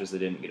 7 matches, they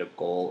didn't get a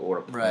goal or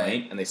a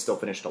point, and they still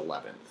finished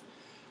 11th.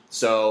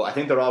 So I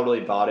think they're all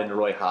really bought into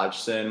Roy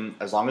Hodgson.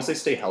 As long as they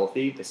stay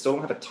healthy, they still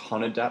don't have a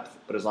ton of depth,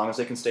 but as long as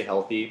they can stay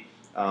healthy,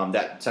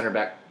 that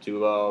center-back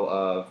duo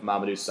of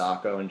Mamadou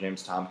Sakho and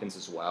James Tompkins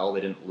as well,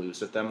 they didn't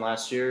lose with them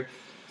last year.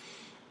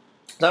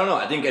 I don't know.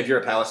 I think if you're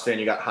a Palace fan,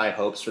 you got high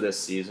hopes for this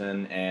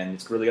season, and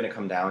it's really going to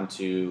come down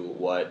to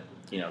what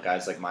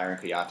guys like Meyer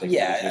and Kouyaté can do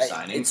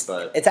signings.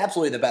 But it's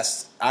absolutely the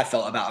best I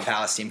felt about a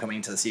Palace team coming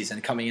into the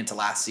season. Coming into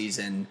last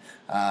season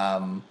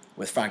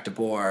with Frank de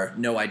Boer,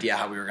 no idea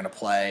how we were going to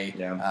play.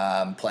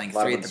 Playing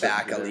 3 at the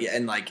back,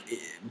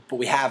 but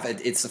we have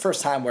it's the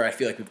first time where I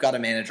feel like we've got a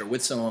manager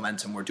with some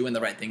momentum. We're doing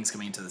the right things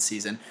coming into the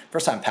season.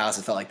 First time Palace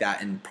has felt like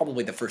that in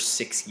probably the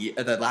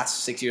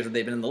last 6 years that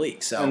they've been in the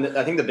league. So, and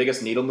I think the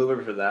biggest needle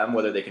mover for them,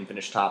 whether they can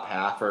finish top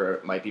half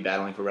or might be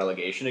battling for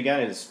relegation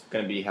again, is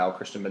going to be how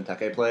Christian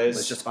Benteke plays. I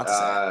was just about to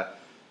say.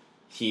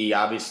 He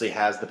obviously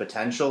has the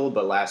potential,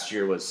 but last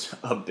year was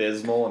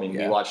abysmal. I mean,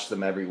 we watched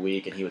them every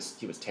week, and he was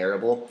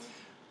terrible.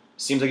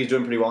 Seems like he's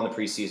doing pretty well in the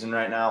preseason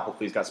right now.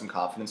 Hopefully he's got some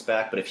confidence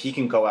back. But if he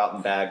can go out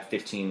and bag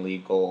 15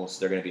 league goals,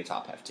 they're going to be a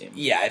top half team.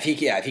 Yeah, if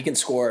he can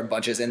score in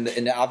bunches,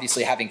 and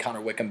obviously having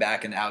Connor Wickham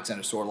back and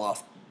Alexander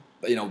Sorloth,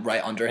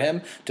 right under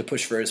him to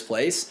push for his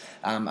place.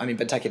 I mean,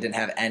 Benteke didn't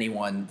have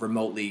anyone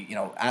remotely.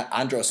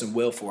 Andros and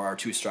Wilf were our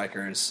 2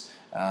 strikers.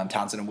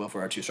 Townsend and Wilf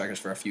were our 2 strikers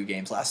for a few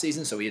games last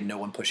season, so we had no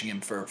one pushing him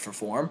for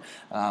form.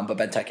 But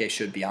Benteke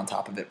should be on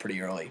top of it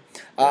pretty early.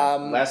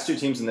 Last 2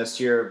 teams in this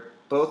tier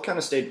both kind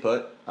of stayed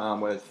put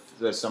with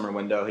the summer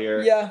window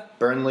here. Yeah.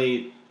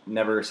 Burnley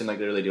never seemed like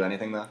they really do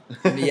anything though.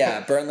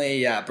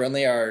 Burnley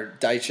are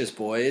Dyche's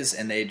boys,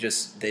 and they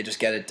just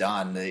get it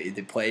done. They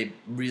play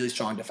really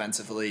strong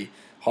defensively,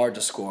 hard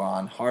to score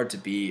on, hard to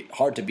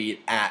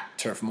beat at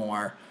Turf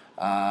Moor.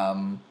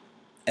 And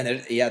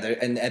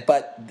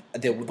But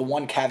the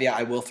one caveat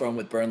I will throw in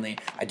with Burnley,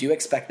 I do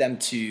expect them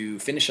to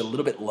finish a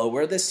little bit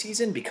lower this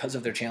season because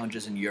of their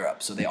challenges in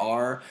Europe. So they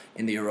are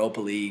in the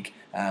Europa League,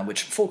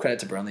 which full credit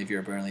to Burnley if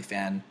you're a Burnley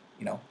fan.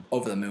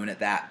 Over the moon at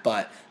that.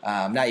 But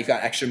now you've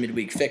got extra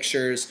midweek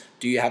fixtures.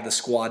 Do you have the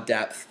squad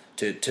depth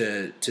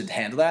to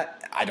handle that?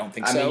 I don't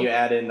think so. I mean, you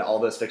add in all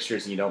those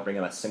fixtures and you don't bring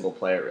in a single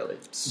player, really.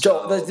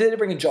 So, they did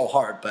bring in Joe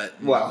Hart,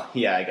 but... Well,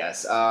 yeah, I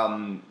guess.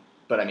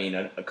 But, I mean,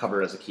 a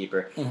cover as a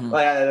keeper. Mm-hmm.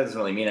 Well, yeah, that doesn't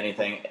really mean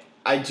anything.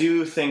 I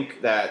do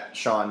think that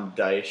Sean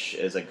Dyche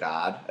is a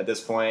god at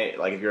this point.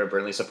 Like, if you're a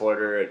Burnley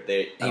supporter,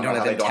 you don't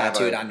have him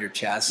tattooed on your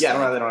chest. Yeah, I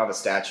don't know. They don't have a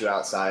statue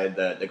outside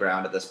the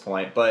ground at this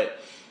point. But,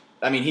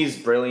 I mean, he's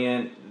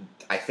brilliant.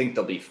 I think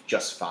they'll be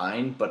just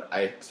fine, but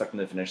I expect them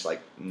to finish like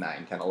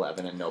 9, 10,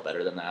 11 and no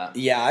better than that.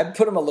 Yeah, I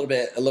put them a little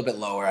bit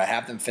lower. I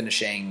have them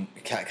finishing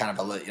kind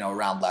of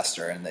around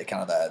Leicester and the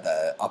kind of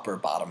the upper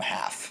bottom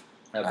half.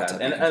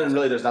 Okay, and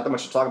really there's not that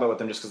much to talk about with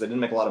them just because they didn't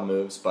make a lot of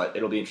moves, but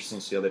it'll be interesting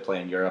to see how they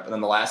play in Europe. And then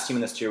the last team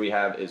in this tier we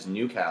have is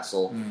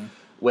Newcastle,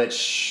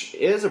 which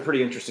is a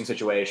pretty interesting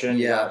situation.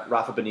 Yeah. You got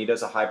Rafa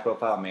Benitez, a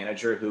high-profile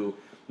manager who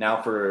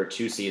now for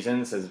 2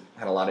 seasons has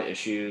had a lot of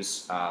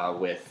issues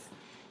with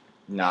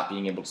not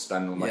being able to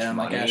spend much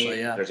money. Actually,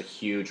 yeah. There's a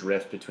huge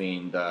rift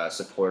between the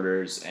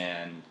supporters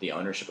and the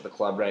ownership of the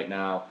club right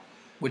now,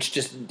 which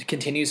just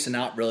continues to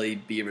not really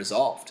be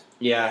resolved.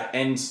 Yeah,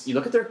 and you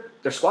look at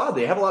their squad,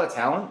 they have a lot of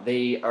talent.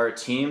 They are a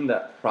team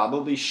that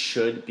probably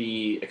should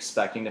be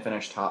expecting to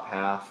finish top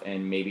half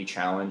and maybe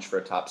challenge for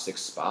a top 6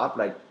 spot,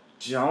 but I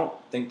don't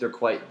think they're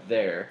quite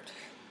there.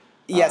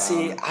 Yeah,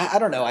 see, I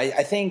don't know. I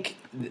think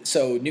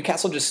so.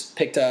 Newcastle just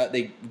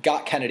they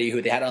got Kennedy,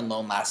 who they had on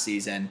loan last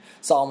season.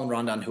 Solomon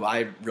Rondon, who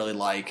I really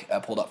like,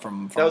 pulled up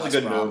from that was West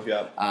a good Brom. move,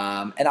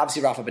 yeah. And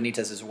obviously Rafa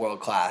Benitez is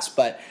world class.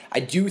 But I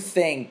do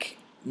think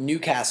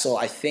Newcastle,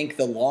 I think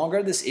the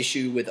longer this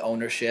issue with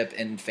ownership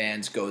and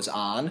fans goes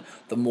on,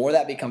 the more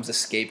that becomes a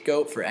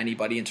scapegoat for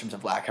anybody in terms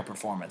of lack of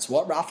performance.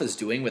 What Rafa's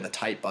doing with a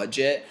tight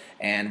budget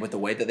and with the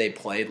way that they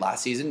played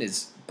last season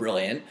is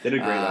brilliant. They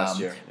did great last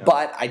year. Yeah.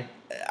 But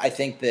I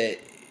think that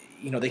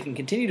they can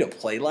continue to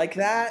play like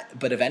that,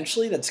 but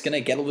eventually that's going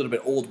to get a little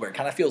bit old where it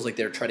kind of feels like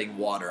they're treading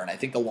water. And I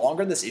think the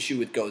longer this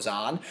issue goes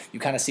on, you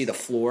kind of see the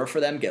floor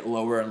for them get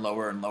lower and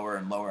lower and lower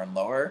and lower and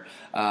lower.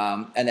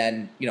 And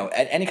then,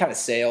 at any kind of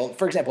sale,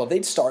 for example, if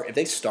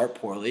they start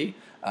poorly,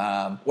 what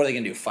are they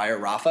going to do? Fire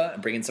Rafa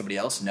and bring in somebody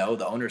else? No,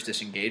 the owner's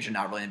disengaged and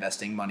not really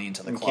investing money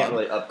into the club. You can't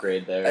really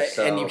upgrade there.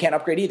 And you can't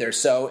upgrade either.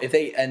 So if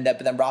but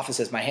then Rafa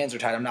says, my hands are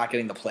tied, I'm not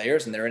getting the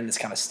players, and they're in this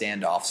kind of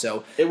standoff.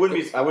 So I wouldn't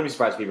be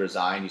surprised if he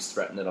resigned. He's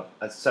threatened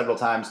it several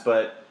times.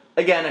 But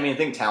again, I mean, I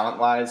think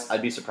talent-wise,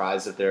 I'd be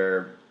surprised if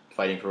they're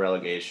fighting for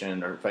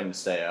relegation or fighting to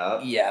stay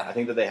up. Yeah. I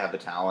think that they have the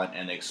talent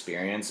and the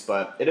experience,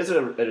 but it is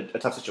a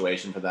tough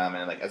situation for them.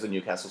 And as a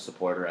Newcastle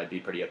supporter, I'd be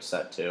pretty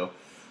upset too.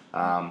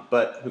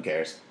 But who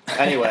cares?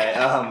 Anyway,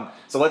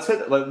 so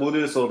we'll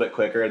do this a little bit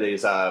quicker. We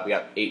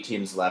got 8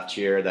 teams left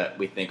here that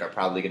we think are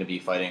probably going to be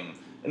fighting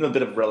in a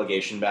bit of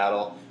relegation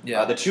battle.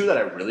 Yeah. The 2 that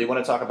I really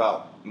want to talk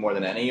about more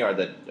than any are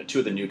the 2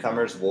 of the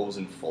newcomers, Wolves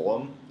and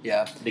Fulham.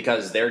 Yeah.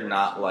 Because they're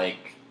not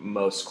like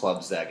most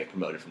clubs that get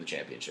promoted from the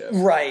championship.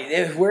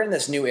 Right. We're in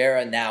this new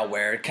era now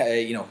where,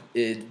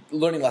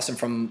 learning lesson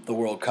from the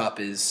World Cup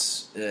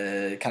is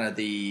kind of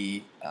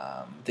the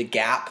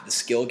gap, the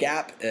skill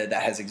gap that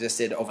has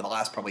existed over the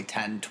last probably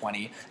 10,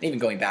 20, and even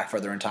going back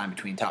further in time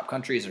between top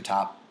countries or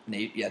top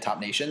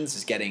nations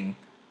is getting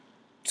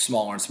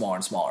smaller and smaller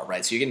and smaller,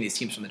 right? So you're getting these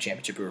teams from the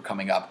championship who are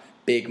coming up,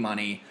 big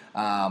money,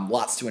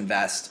 lots to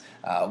invest.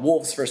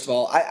 Wolves, first of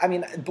all,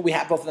 but we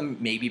have both of them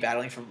maybe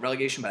battling for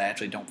relegation, but I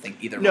actually don't think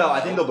either. No, I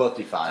think they'll both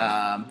be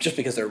fine. Just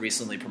because they're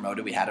recently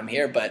promoted, we had them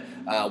here. But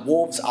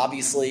Wolves,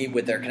 obviously,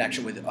 with their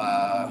connection with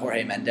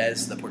Jorge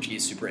Mendes, the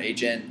Portuguese super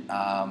agent,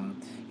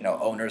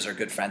 owners are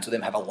good friends with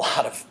him. Have a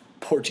lot of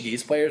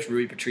Portuguese players,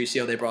 Rui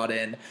Patricio they brought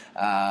in,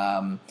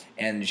 and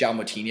João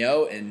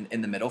Moutinho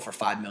in the middle for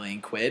 £5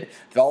 million.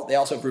 They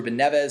also have Ruben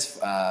Neves,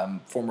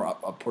 former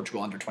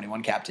Portugal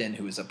under-21 captain,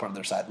 who was a part of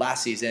their side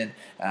last season.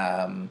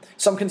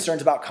 Some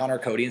concerns about Connor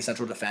Cody in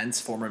central defense,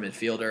 former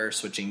midfielder,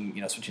 switching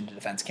to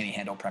defense. Can he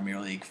handle Premier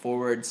League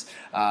forwards?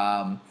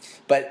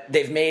 But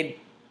they've made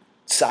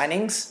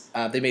signings.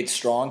 They made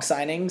strong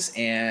signings,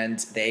 and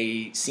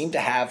they seem to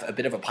have a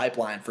bit of a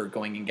pipeline for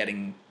going and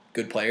getting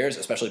good players,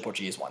 especially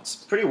Portuguese ones.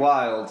 It's pretty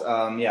wild,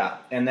 yeah.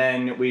 And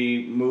then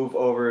we move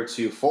over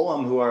to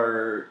Fulham, who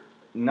are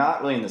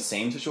not really in the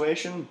same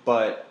situation,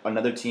 but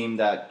another team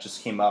that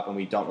just came up and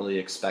we don't really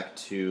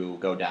expect to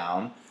go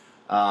down.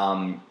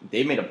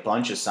 They made a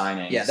bunch of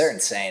signings. Yeah, they're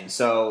insane.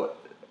 So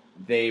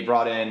they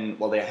brought in,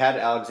 they had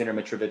Alexander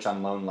Mitrovic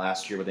on loan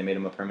last year, but they made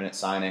him a permanent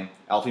signing.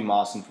 Alfie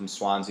Mawson from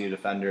Swansea,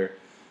 defender.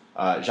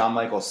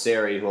 Jean-Michael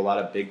Seri, who a lot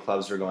of big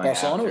clubs are going after.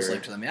 Barcelona was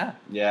linked to them, yeah.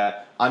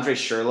 Yeah. Andre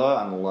Schürrle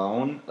on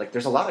loan.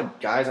 There's a lot of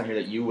guys on here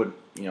that you would,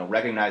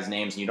 recognize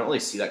names, and you don't really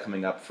see that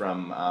coming up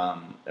from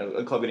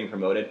a club getting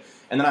promoted.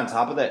 And then on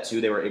top of that,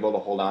 too, they were able to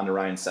hold on to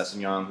Ryan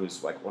Sessegnon,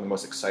 who's one of the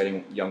most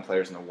exciting young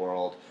players in the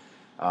world.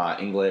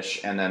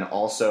 English, and then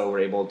also were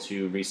able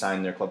to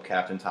re-sign their club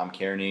captain Tom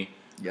Kearney,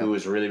 who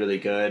was really, really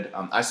good.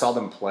 I saw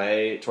them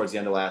play towards the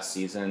end of last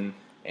season,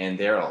 and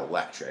they're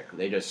electric.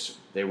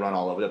 They run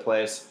all over the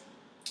place.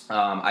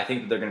 I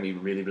think that they're going to be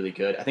really, really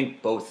good. I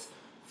think both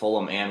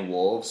Fulham and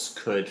Wolves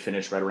could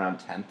finish right around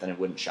 10th, and it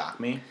wouldn't shock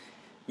me.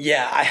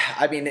 Yeah,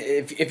 I mean,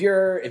 if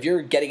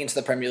you're getting into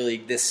the Premier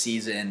League this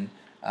season,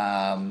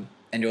 and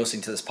you're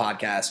listening to this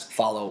podcast,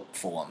 follow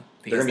Fulham.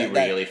 They're going to be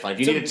really fun. If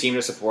you need a team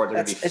to support,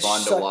 they're going to be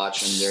fun to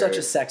watch. And such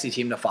a sexy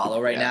team to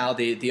follow right now.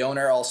 The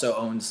owner also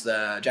owns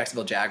the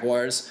Jacksonville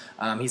Jaguars.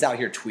 He's out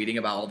here tweeting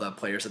about all the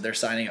players that they're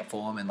signing at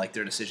Fulham and like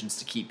their decisions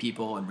to keep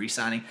people and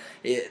re-signing.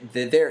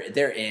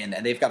 They're in,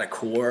 and they've got a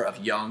core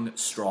of young,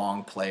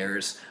 strong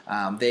players.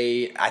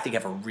 I think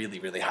have a really,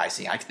 really high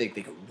ceiling. I think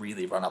they could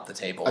really run up the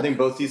table. I think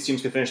both these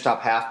teams could finish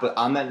top half. But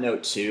on that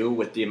note, too,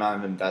 with the amount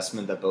of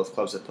investment that both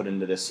clubs have put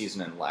into this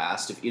season and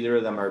last, if either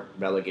of them are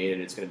relegated,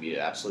 it's going to be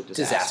an absolute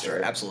disaster.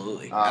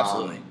 Absolutely.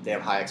 They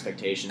have high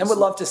expectations. And would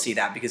love to see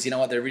that because you know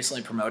what? They're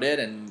recently promoted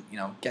and,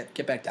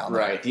 get back down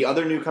there. Right. The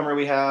other newcomer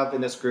we have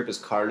in this group is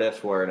Cardiff,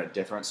 who are in a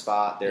different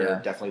spot. They're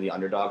definitely the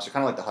underdogs. They're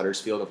kind of like the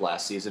Huddersfield of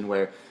last season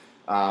where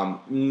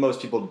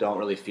most people don't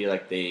really feel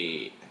like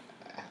they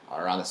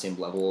are on the same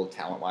level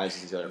talent-wise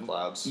as these other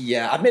clubs.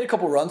 Yeah, I've made a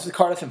couple runs with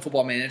Cardiff in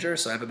Football Manager,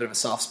 so I have a bit of a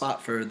soft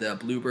spot for the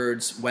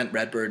Bluebirds. Went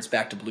Redbirds,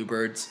 back to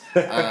Bluebirds.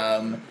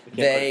 Now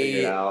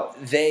they're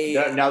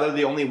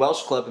the only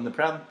Welsh club in the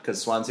Prem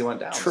because Swansea went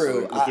down.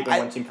 True. So we're keeping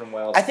one team from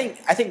Wales. I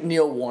think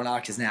Neil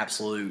Warnock is an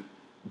absolute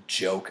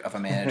joke of a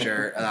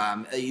manager.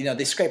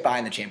 They scrape by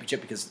in the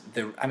championship because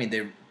they're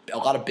a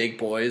lot of big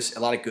boys, a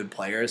lot of good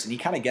players, and he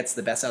kind of gets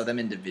the best out of them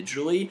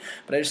individually.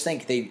 But I just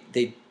think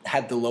they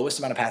had the lowest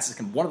amount of passes,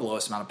 one of the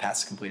lowest amount of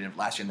passes completed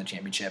last year in the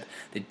championship.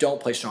 They don't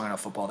play strong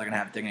enough football. They're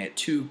gonna get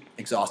too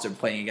exhausted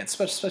playing against,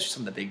 especially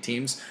some of the big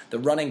teams. The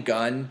run and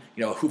gun,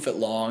 hoof it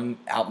long,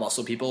 out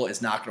muscle people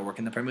is not gonna work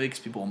in the Premier League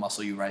because people will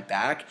muscle you right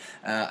back.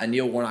 And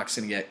Neil Warnock's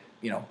gonna get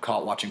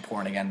caught watching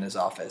porn again in his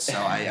office. So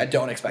I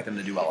don't expect them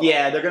to do well.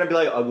 Yeah, they're gonna be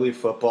like ugly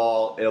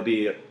football. It'll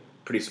be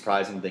pretty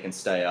surprising that they can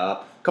stay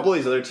up. A couple of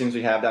these other teams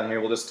we have down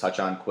here, we'll just touch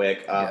on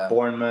quick.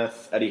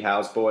 Bournemouth, Eddie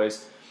Howe's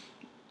boys.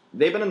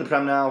 They've been in the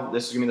Prem now.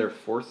 This is going to be their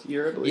fourth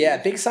year, I believe. Yeah,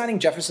 big signing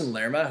Jefferson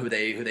Lerma, who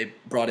they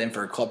brought in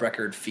for a club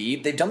record fee.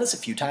 They've done this a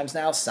few times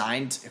now,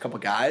 signed a couple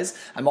guys.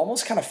 I'm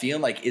almost kind of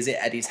feeling like, is it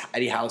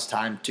Eddie Howe's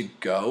time to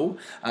go?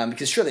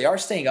 Because sure, they are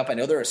staying up. I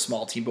know they're a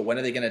small team, but when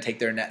are they going to take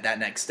that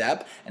next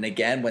step? And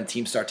again, when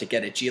teams start to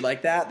get itchy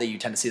like that, you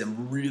tend to see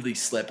them really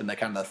slip and the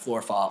kind of the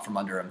floor fall out from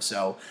under them.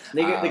 So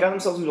they got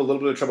themselves into a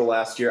little bit of trouble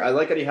last year. I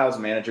like Eddie Howe's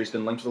manager. He's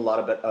been linked with a lot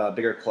of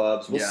bigger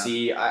clubs. We'll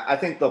see. I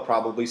think they'll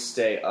probably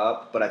stay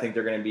up, but I think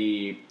they're going to be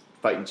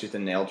fighting tooth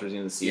and nail towards the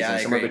end of the season,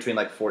 somewhere between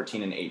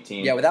 14 and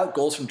 18. Yeah, without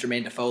goals from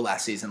Jermaine Defoe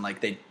last season,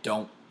 they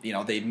don't,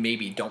 they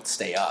maybe don't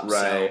stay up.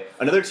 Right. So.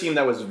 Another team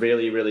that was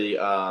really, really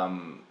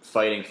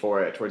fighting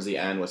for it towards the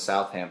end was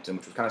Southampton,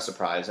 which was kind of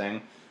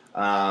surprising.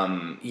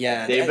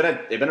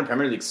 They've been a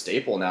Premier League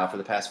staple now for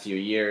the past few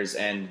years,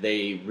 and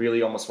they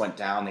really almost went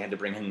down. They had to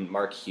bring in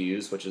Mark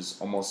Hughes, which is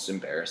almost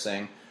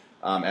embarrassing.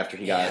 After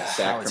he got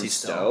sacked from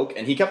Stoke,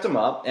 and he kept him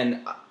up,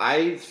 and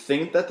I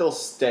think that they'll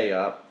stay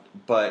up,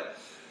 but.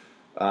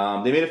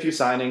 They made a few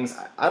signings.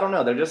 I don't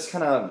know. They're just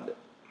kind of...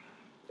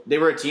 They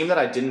were a team that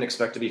I didn't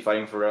expect to be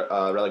fighting for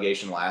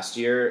relegation last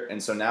year,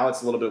 and so now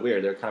it's a little bit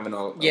weird. They're kind of in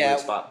a weird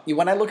spot.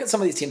 When I look at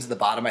some of these teams at the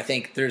bottom, I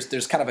think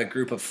there's kind of a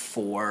group of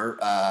four,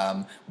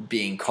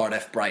 being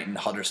Cardiff, Brighton,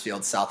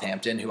 Huddersfield,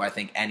 Southampton, who I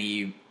think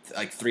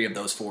three of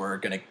those four are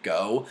going to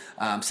go.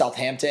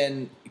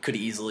 Southampton could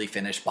easily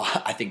finish,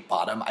 I think,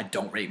 bottom. I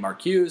don't rate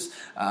Mark Hughes.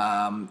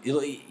 Hasn't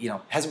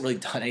really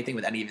done anything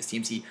with any of his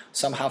teams. He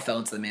somehow fell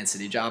into the Man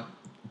City job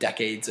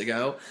decades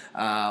ago,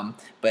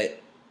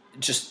 but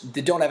just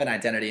they don't have an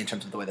identity in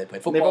terms of the way they play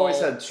football. They've always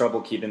had trouble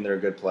keeping their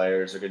good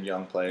players or good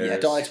young players. Yeah,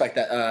 don't expect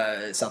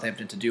that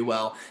Southampton to do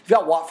well. You've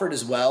got Watford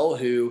as well,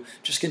 who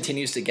just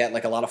continues to get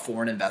a lot of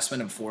foreign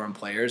investment and foreign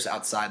players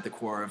outside the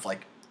core of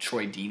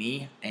Troy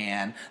Deeney,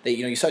 and they,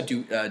 you saw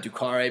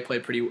Doucouré play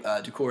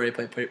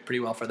pretty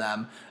well for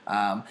them.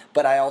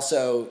 But I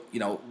also,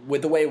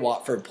 with the way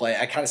Watford play,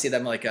 I kind of see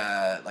them like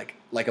a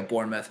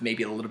Bournemouth,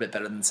 maybe a little bit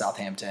better than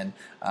Southampton.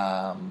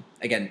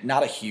 Again,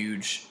 not a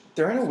huge.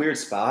 They're in a weird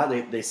spot.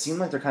 They seem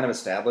like they're kind of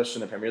established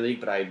in the Premier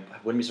League, but I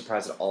wouldn't be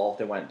surprised at all if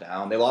they went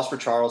down. They lost for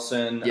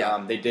Charleston.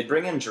 Yeah. They did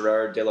bring in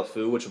Gerard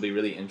Deulofeu, which will be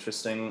really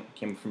interesting.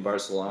 Came from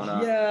Barcelona.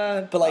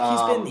 Yeah,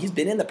 but he's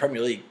been in the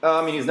Premier League.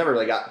 He's never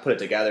really put it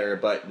together,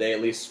 but they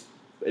at least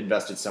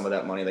invested some of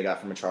that money they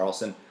got from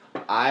Charleston.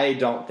 I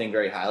don't think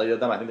very highly of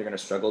them. I think they're going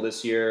to struggle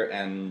this year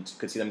and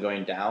could see them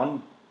going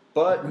down.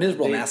 But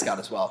miserable mascot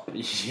as well.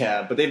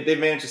 Yeah, but they've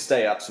managed to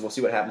stay up, so we'll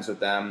see what happens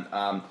with them.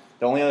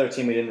 The only other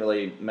team we didn't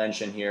really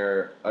mention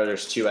here, or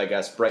there's two, I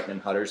guess, Brighton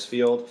and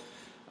Huddersfield.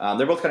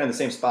 They're both kind of in the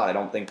same spot. I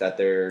don't think that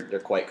they're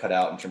quite cut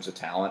out in terms of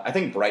talent. I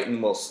think Brighton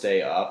will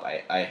stay up.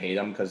 I hate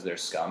them because they're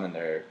scum and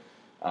they're,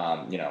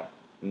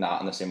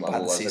 not on the same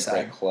level as a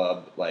great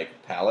club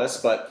like Palace.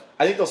 But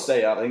I think they'll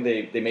stay up. I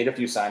think they made a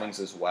few signings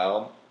as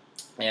well.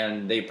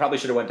 and they probably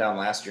should have went down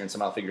last year and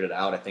somehow figured it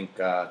out. I think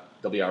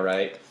they'll be all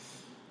right.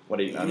 What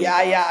do you?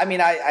 Yeah. I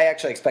mean, I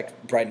actually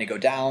expect Brighton to go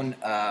down.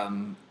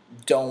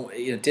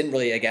 Didn't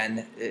really,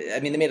 again, I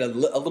mean, they made a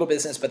little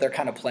business, but they're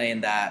kind of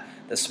playing that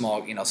the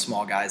small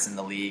guys in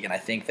the league, and I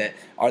think that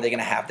are they going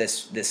to have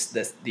this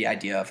the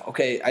idea of,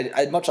 okay,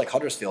 I much like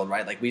Huddersfield,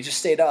 right? Like, we just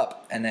stayed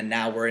up, and then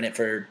now we're in it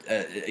for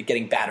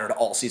getting battered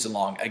all season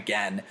long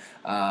again,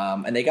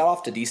 and they got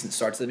off to decent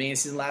starts at the beginning of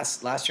the season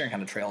last year and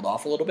kind of trailed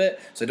off a little bit,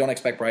 so don't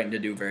expect Brighton to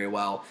do very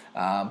well,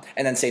 and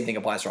then same thing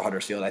applies for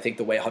Huddersfield. I think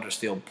the way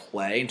Huddersfield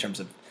play in terms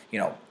of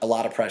a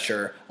lot of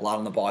pressure, a lot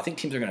on the ball. I think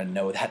teams are going to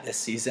know that this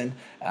season.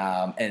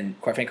 And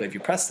quite frankly, if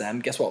you press them,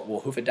 guess what? We'll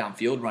hoof it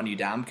downfield, run you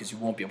down, because you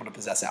won't be able to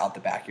possess it out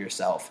the back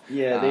yourself.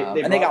 Yeah,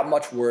 they got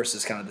much worse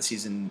as kind of the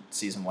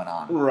season went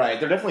on.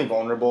 Right, they're definitely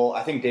vulnerable.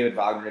 I think David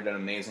Wagner did an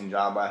amazing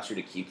job last year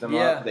to keep them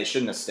up. They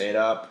shouldn't have stayed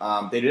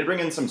up. They did bring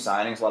in some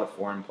signings, a lot of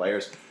foreign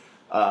players,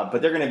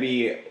 but they're going to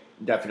be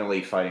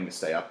definitely fighting to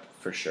stay up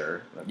for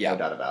sure. No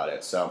doubt about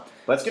it. So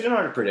let's get into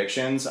our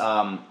predictions.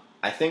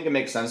 I think it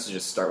makes sense to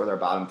just start with our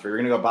bottom three. We're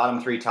going to go bottom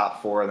three,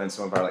 top four, and then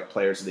some of our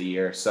players of the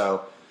year.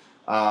 So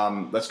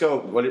let's go.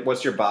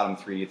 What's your bottom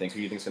three, do you think? Who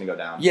do you think is going to go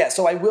down? Yeah,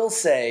 so I will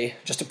say,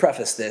 just to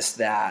preface this,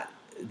 that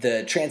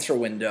the transfer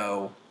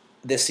window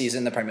this season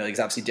in the Premier League is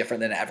obviously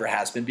different than it ever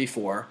has been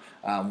before,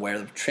 where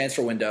the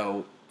transfer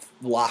window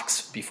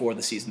locks before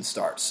the season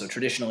starts. So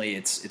traditionally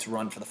it's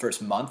run for the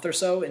first month or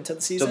so into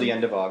the season. Till the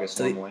end of August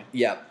normally.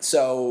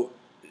 So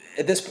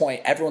at this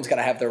point, everyone's got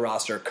to have their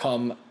roster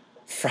come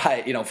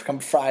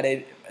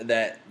Friday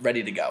that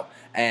ready to go.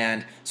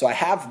 And so I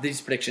have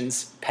these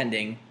predictions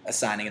pending a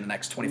signing in the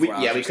next 24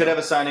 hours. Yeah, we could have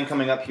a signing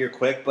coming up here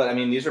quick, but I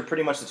mean, these are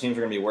pretty much the teams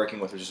we're going to be working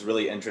with, which is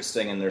really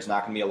interesting, and there's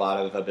not going to be a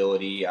lot of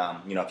ability.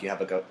 If you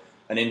have a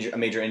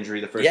major injury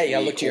the first week, you got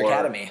to look to your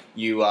academy.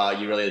 You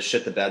really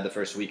shit the bed the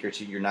first week or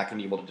two. You're not going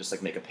to be able to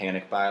just make a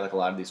panic buy like a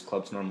lot of these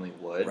clubs normally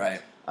would.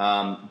 Right.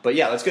 But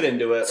yeah, let's get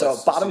into it. So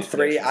bottom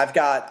three, I've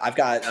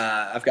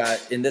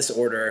got in this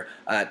order.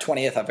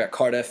 20th, I've got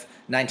Cardiff.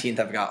 19th,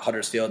 I've got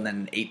Huddersfield, and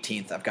then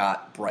 18th, I've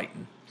got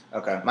Brighton.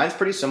 Okay, mine's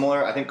pretty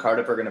similar. I think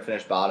Cardiff are going to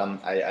finish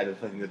bottom. I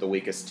definitely think they're the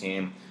weakest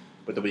team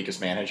with the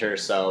weakest manager.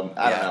 So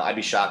I don't know. I'd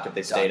be shocked if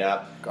they stayed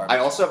up. Garbage. I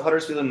also have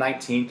Huddersfield in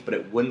 19th, but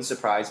it wouldn't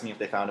surprise me if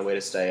they found a way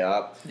to stay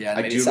up. Yeah,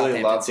 I do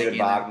really love David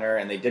Wagner,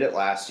 and they did it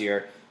last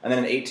year. And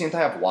then in 18th, I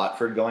have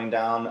Watford going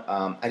down.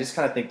 I just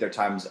kind of think their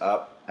time's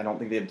up. I don't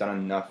think they've done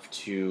enough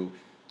to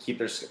keep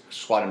their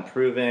squad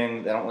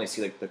improving. They don't really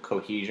see the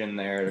cohesion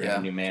there. They're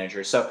a new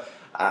manager. So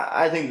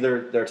I think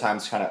their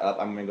time's kind of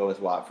up. I'm going to go with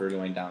Watford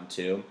going down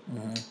too.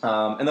 Mm-hmm.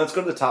 And let's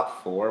go to the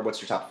top four.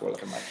 What's your top four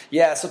looking like?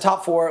 Yeah, so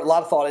top four, a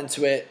lot of thought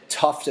into it.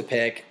 Tough to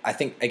pick. I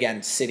think,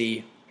 again,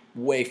 City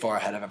way far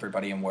ahead of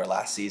everybody and were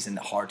last season.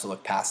 Hard to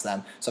look past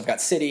them. So I've got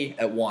City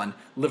at 1,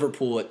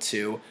 Liverpool at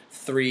 2,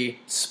 3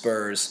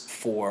 Spurs,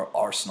 4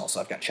 Arsenal.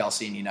 So I've got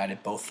Chelsea and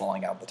United both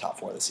falling out of the top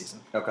 4 this season.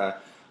 Okay.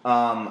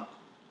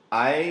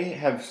 I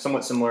have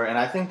somewhat similar, and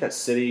I think that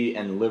City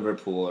and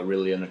Liverpool are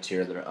really in a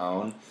tier of their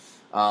own.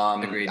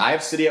 Agreed. I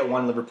have City at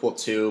 1, Liverpool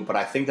 2, but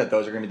I think that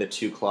those are going to be the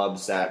two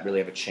clubs that really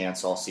have a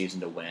chance all season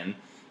to win.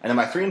 And then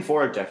my 3 and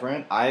 4 are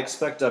different. I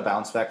expect a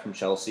bounce back from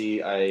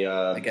Chelsea. I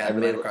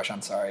really have a crush on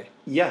Sarri.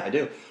 Yeah, I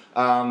do.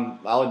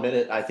 I'll admit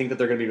it. I think that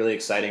they're going to be really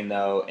exciting,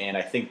 though, and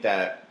I think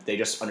that they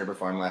just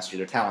underperformed last year.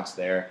 Their talent's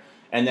there.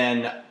 And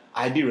then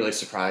I'd be really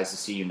surprised to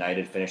see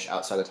United finish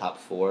outside the top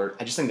 4.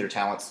 I just think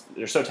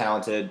they're so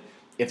talented.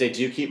 If they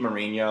do keep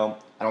Mourinho,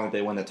 I don't think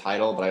they win the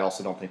title, but I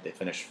also don't think they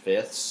finish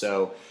 5th.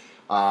 So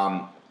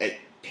it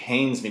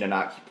pains me to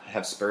not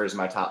have Spurs in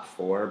my top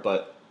 4,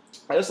 but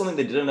I just don't think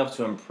they did enough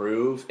to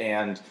improve.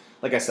 And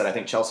like I said, I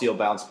think Chelsea will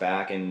bounce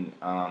back, and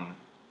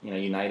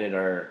United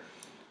are.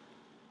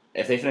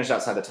 If they finish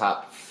outside the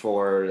top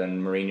 4,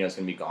 then Mourinho's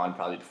going to be gone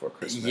probably before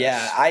Christmas.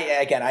 Yeah,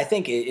 I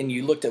think, and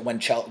you looked at when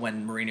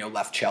Mourinho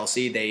left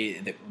Chelsea,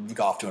 they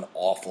got off to an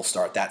awful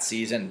start that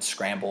season,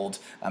 scrambled.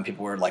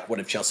 People were like, what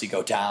if Chelsea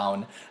go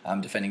down,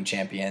 defending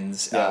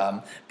champions?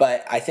 Yeah.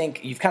 But I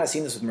think you've kind of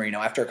seen this with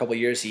Mourinho. After a couple of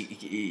years,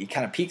 he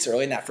kind of peaks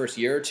early in that first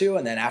year or two,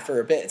 and then after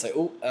a bit, it's like,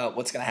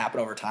 what's going to happen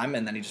over time?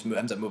 And then he just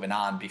ends up moving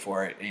on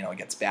before it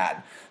gets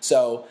bad.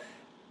 So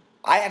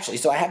I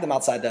have them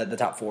outside the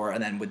top 4,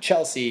 and then with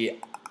Chelsea,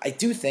 I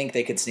do think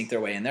they could sneak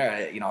their way in there.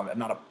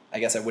 I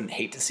guess I wouldn't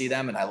hate to see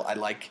them, and I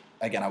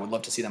would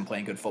love to see them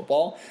playing good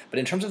football. But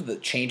in terms of the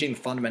changing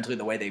fundamentally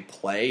the way they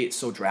play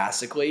so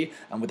drastically,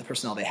 with the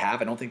personnel they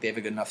have, I don't think they have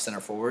a good enough center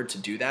forward to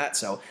do that.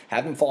 So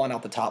have them falling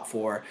out the top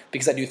 4,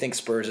 because I do think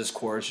Spurs'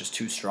 core is just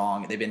too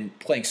strong. They've been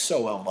playing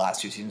so well the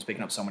last 2 seasons,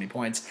 picking up so many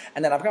points.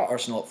 And then I've got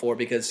Arsenal at 4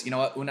 because, you know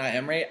what, Unai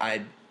Emery,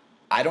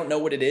 I don't know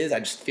what it is. I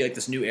just feel like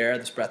this new era,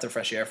 this breath of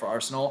fresh air for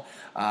Arsenal,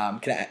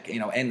 and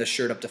the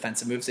shirt-up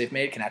defensive moves they've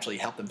made can actually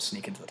help them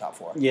sneak into the top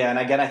 4. Yeah, and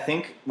again, I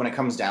think when it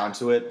comes down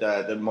to it,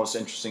 the most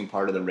interesting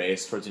part of the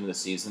race towards the end of the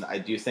season, I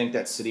do think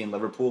that City and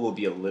Liverpool will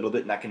be a little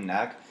bit neck and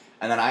neck,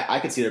 and then I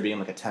could see there being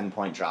like a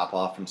 10-point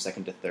drop-off from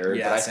 2nd to 3rd.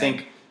 Yeah, but I same.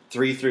 think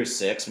 3 through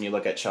 6, when you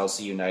look at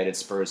Chelsea, United,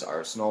 Spurs,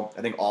 Arsenal,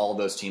 I think all of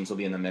those teams will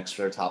be in the mix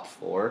for their top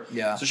 4.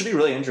 Yeah. So it should be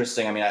really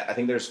interesting. I mean, I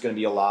think there's going to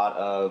be a lot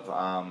of,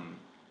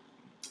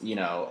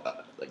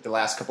 like the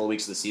last couple of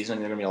weeks of the season,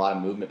 there's going to be a lot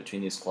of movement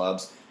between these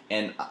clubs.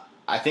 And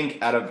I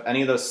think out of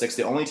any of those 6,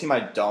 the only team I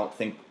don't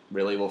think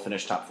really will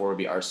finish top 4 would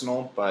be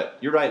Arsenal. But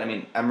you're right. I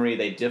mean, Emery,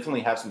 they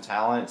definitely have some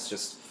talent. It's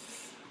just,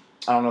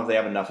 I don't know if they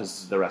have enough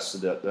as the rest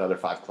of the other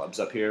 5 clubs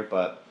up here,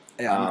 but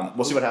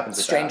we'll see what happens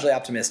with strangely that.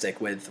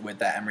 optimistic with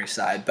that Emery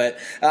side. But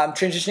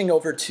transitioning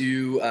over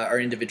to our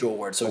individual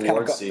awards. So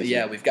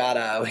we've got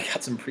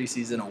some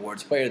preseason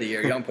awards: Player of the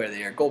Year, Young Player of the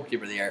Year,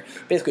 Goalkeeper of the Year.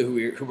 Basically,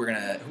 who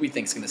we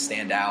think is going to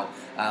stand out.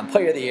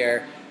 Player of the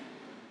Year.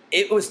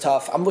 It was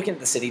tough. I'm looking at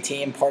the City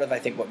team. Part of, I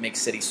think, what makes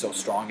City so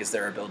strong is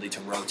their ability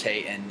to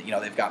rotate. And,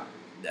 they've got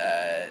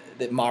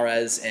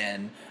Mahrez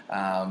and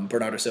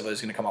Bernardo Silva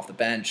is going to come off the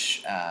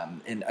bench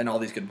and all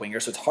these good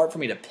wingers. So it's hard for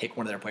me to pick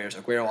one of their players.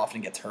 Aguero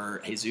often gets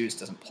hurt. Jesus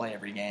doesn't play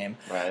every game.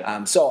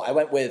 Right. So I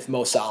went with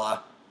Mo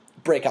Salah.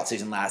 Breakout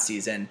season last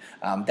season.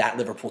 That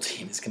Liverpool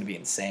team is going to be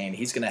insane.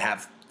 He's going to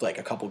have like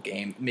a couple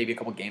games where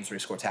he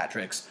scores hat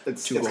tricks.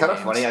 It's kind of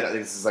funny. I think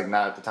this is like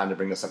not the time to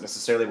bring this up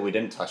necessarily, but we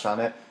didn't touch on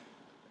it.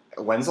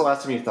 When's the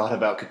last time you thought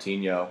about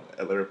Coutinho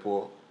at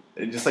Liverpool?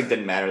 It just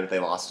didn't matter that they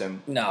lost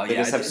him. No, they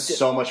just have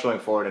so much going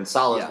forward, and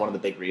Salah is one of the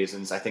big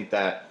reasons. I think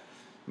that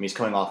he's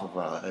coming off of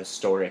a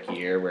historic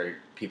year where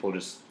people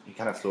he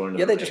kind of flew into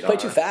the they radar. just play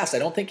too fast. I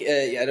don't think.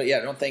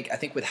 I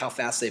think with how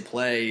fast they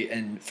play,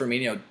 and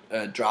Firmino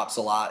drops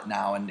a lot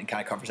now and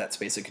kind of covers that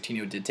space that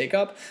Coutinho did take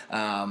up.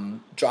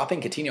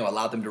 Dropping Coutinho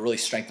allowed them to really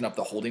strengthen up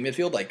the holding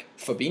midfield. Like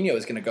Fabinho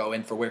is going to go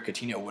in for where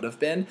Coutinho would have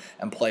been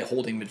and play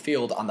holding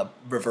midfield on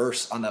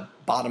the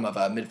bottom of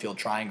a midfield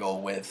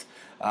triangle with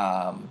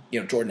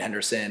Jordan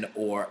Henderson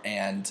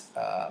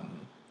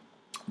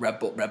Red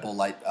Bull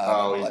Light.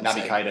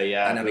 Naby Keita,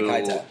 yeah. Naby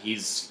Keita.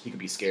 He could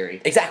be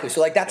scary. Exactly.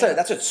 So but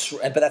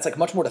that's like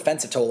much more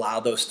defensive to allow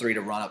those 3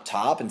 to run up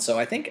top. And so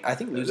I think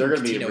losing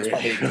Coutinho is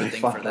probably a good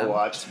thing for them. To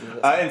watch.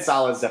 And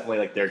Salah is definitely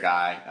like their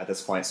guy at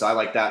this point. So I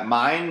like that.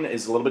 Mine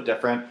is a little bit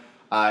different.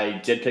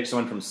 I did pick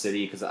someone from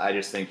City because I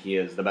just think he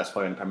is the best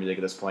player in the Premier League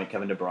at this point,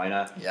 Kevin De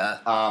Bruyne. Yeah.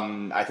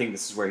 I think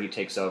this is where he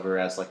takes over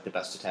as like the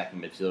best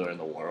attacking midfielder in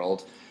the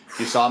world.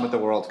 You saw him at the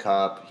World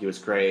Cup. He was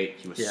great.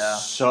 He was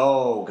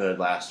so good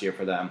last year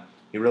for them.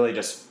 He really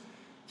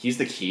he's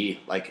the key.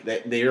 Like,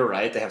 you're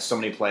right. They have so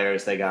many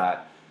players. They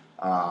got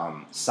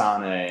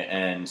Sane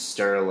and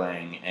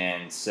Sterling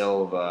and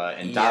Silva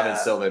and David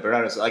Silva,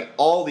 Bernardo Silva, like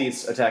all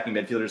these attacking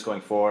midfielders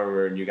going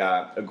forward. And you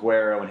got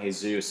Aguero and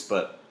Jesus.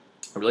 But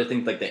I really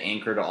think like the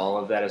anchor to all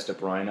of that is De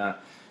Bruyne.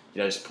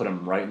 Just put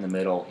him right in the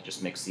middle. He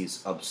just makes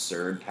these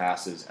absurd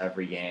passes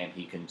every game.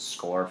 He can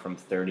score from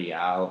 30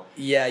 out.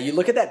 Yeah, you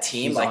look at that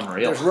team. He's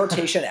unreal. There's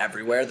rotation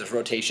everywhere. There's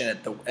rotation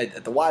at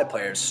the wide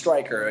players,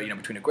 striker.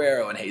 Between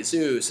Aguero and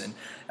Jesus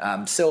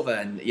and Silva,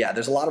 and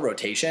there's a lot of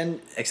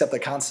rotation. Except the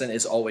constant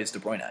is always De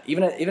Bruyne.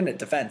 Even at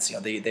defense,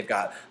 they've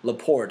got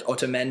Laporte,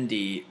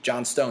 Otamendi,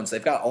 John Stones.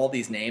 They've got all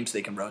these names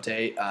they can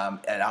rotate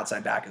at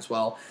outside back as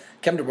well.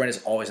 Kevin De Bruyne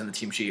is always on the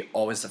team sheet,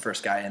 always the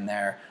first guy in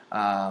there.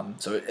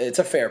 So it's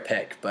a fair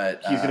pick,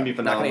 but he's going to be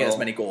phenomenal. Not going to get as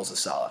many goals as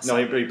Salah. No,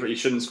 he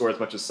shouldn't score as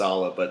much as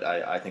Salah, but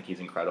I think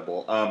he's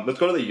incredible. Let's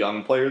go to the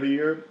Young Player of the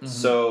Year. Mm-hmm.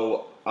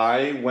 So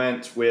I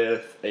went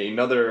with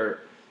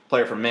another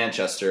player from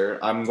Manchester.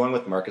 I'm going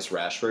with Marcus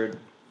Rashford.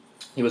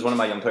 He was one of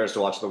my young players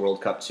to watch the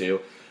World Cup too.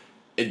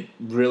 It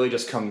really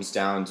just comes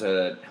down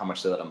to how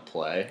much they let him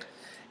play.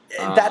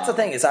 That's the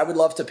thing is I would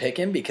love to pick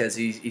him because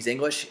he's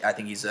English. I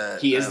think he's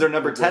he is their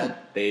number 10.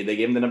 They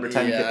gave him the number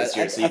 10 kit this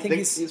year. So I think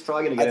he's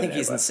probably going to get. I think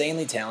he's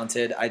insanely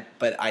talented. I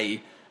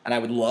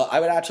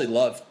would actually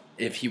love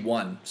if he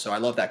won. So I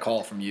love that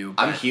call from you.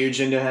 I'm huge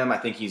into him. I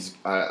think he's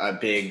a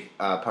big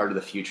part of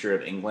the future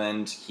of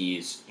England.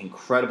 He's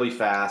incredibly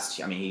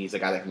fast. I mean, he's a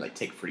guy that can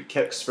take free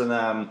kicks for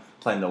them,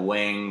 play in the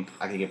wing.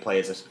 I think he can play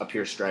as a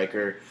pure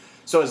striker.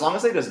 So as long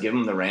as they just give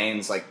him the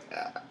reins,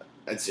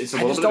 it's a little bit of a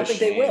shame. I just don't think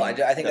they will. I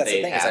think that's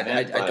the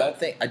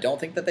thing. I don't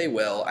think that they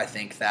will. I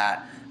think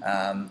that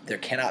there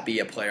cannot be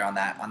a player on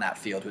that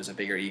field who has a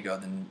bigger ego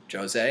than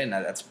Jose, and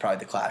that's probably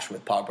the clash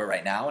with Pogba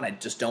right now. And I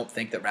just don't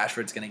think that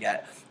Rashford's going to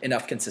get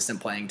enough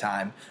consistent playing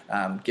time,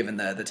 given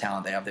the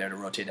talent they have there to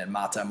rotate in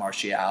Mata,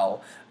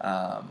 Martial,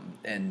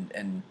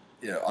 and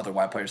other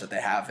wide players that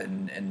they have,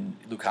 and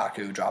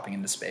Lukaku dropping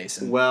into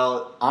space.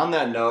 Well, on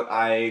that note,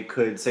 I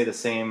could say the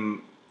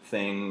same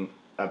thing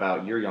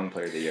about your Young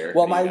Player of the Year.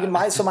 Well, my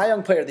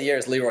Young Player of the Year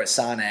is Leroy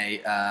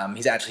Sané.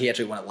 He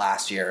actually won it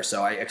last year,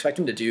 so I expect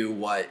him to do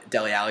what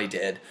Dele Alli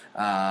did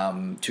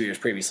 2 years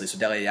previously. So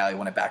Dele Alli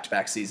won it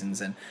back-to-back seasons,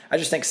 and I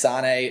just think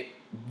Sané,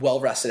 well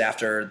rested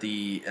after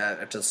the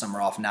summer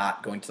off,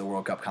 not going to the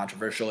World Cup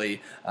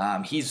controversially.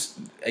 He's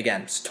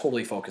again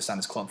totally focused on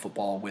his club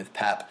football with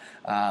Pep,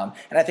 and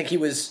I think he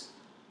was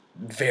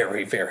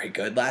very, very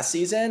good last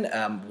season.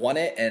 Won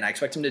it, and I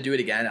expect him to do it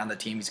again on the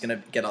team. He's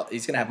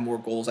gonna have more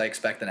goals, I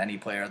expect, than any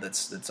player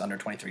that's under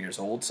 23 years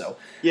old. So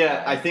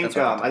I think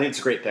it's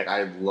a great pick.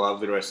 I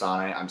love Leroy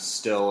Sané. I'm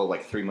still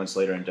 3 months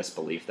later in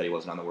disbelief that he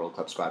wasn't on the World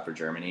Cup squad for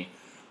Germany.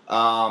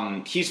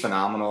 He's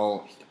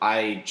phenomenal.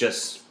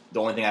 The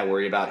only thing I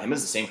worry about him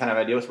is the same kind of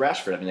idea with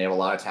Rashford. I mean, they have a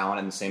lot of talent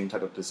in the same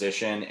type of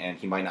position, and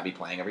he might not be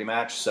playing every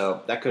match,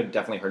 so that could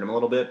definitely hurt him a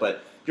little bit.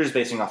 But if you're just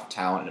basing off of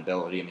talent and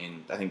ability, I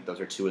mean, I think those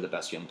are two of the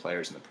best young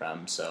players in the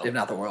Prem. So if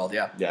not the world,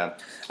 yeah. Yeah.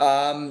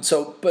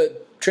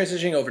 But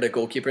transitioning over to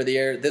goalkeeper of the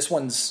year, this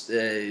one's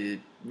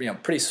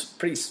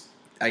pretty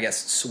I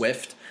guess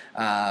swift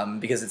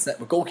because it's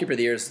not, goalkeeper of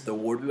the year is the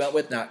award we went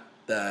with, not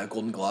the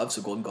Golden Glove.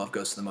 So Golden Glove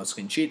goes to the most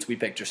clean sheets. We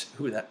picked just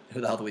who the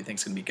hell do we think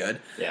is going to be good.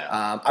 Yeah.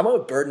 I went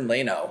with Bird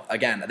Leno.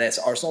 Again, this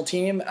Arsenal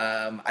team,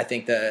 I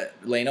think that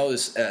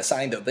Leno's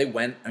signing that they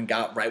went and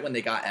got right when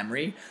they got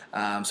Emery.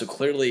 So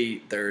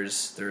clearly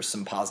there's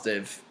some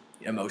positive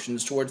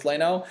emotions towards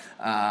Leno.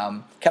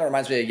 Kind of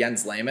reminds me of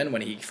Jens Lehmann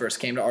when he first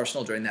came to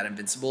Arsenal during that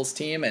Invincibles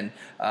team. And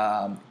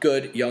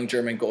good young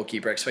German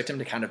goalkeeper. I expect him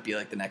to kind of be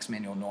like the next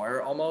Manuel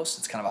Neuer almost.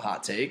 It's kind of a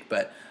hot take,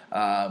 but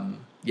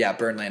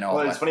Bernd Leno.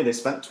 Well, it's funny they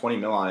spent $20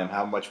 million on him.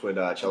 How much would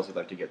Chelsea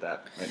like to get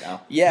that right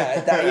now?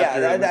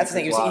 That's the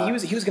thing.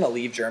 He was going to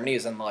leave Germany. He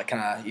was in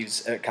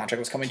contract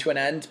was coming to an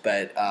end.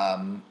 But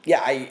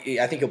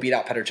I think he'll beat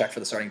out Petr Cech for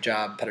the starting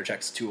job. Petr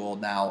Cech's too old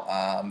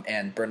now,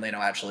 and Bernd Leno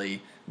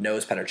actually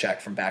knows Petr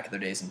Cech from back in their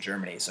days in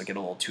Germany, so get a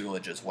little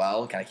tutelage as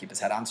well, kind of keep his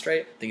head on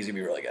straight. I think he's going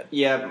to be really good.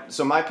 Yeah,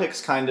 so my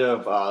pick's kind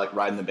of like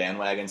riding the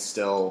bandwagon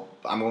still.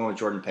 I'm going with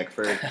Jordan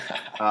Pickford.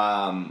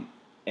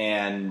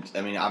 And,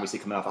 I mean, obviously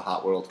coming off a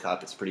hot World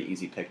Cup, it's a pretty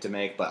easy pick to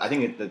make, but I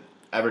think that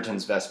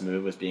Everton's best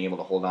move was being able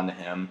to hold on to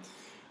him.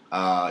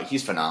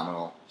 He's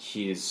phenomenal.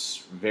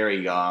 He's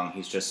very young.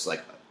 He's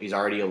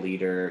already a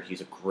leader.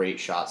 He's a great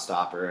shot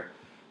stopper.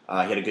 He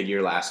had a good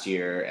year last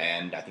year,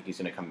 and I think he's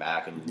going to come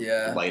back and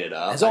light it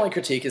up. His only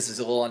critique is he's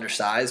a little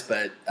undersized,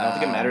 but I don't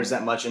think it matters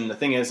that much. And the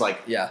thing is, I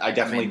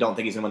definitely don't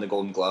think he's going to win the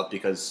Golden Glove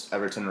because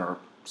Everton are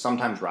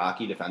sometimes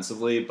rocky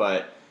defensively,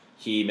 but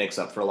he makes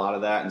up for a lot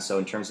of that. And so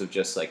in terms of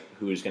just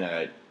who's going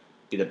to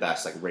be the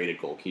best rated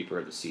goalkeeper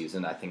of the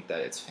season, I think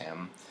that it's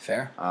him.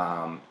 Fair.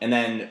 And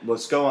then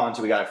let's go on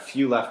to, we got a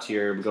few left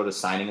here. We go to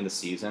signing of the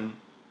season.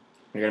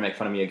 You're going to make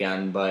fun of me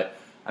again, but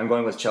I'm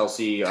going with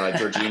Chelsea,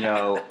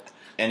 Jorginho.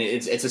 And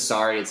it's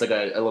like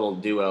a little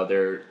duo.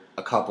 They're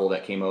a couple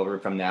that came over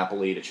from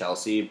Napoli to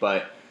Chelsea,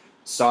 but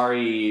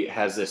Sarri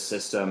has this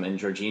system, and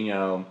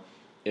Jorginho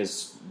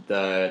is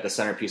the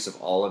centerpiece of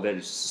all of it.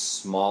 It's just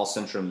a small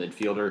central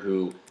midfielder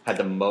who had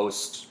the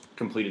most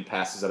completed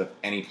passes out of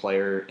any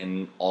player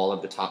in all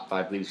of the top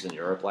 5 leagues in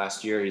Europe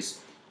last year. He's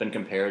been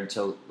compared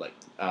to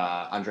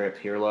Andrea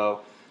Pirlo,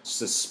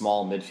 just a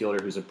small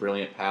midfielder who's a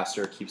brilliant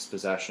passer, keeps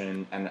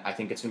possession, and I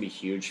think it's going to be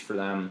huge for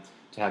them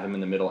to have him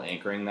in the middle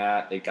anchoring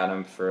that. They got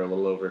him for a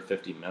little over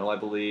 $50 million, I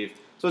believe.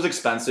 So it's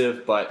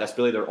expensive, but that's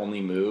really their only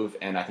move,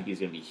 and I think he's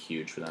going to be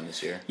huge for them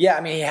this year. Yeah,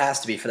 I mean, he has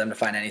to be for them to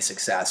find any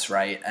success,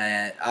 right?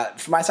 And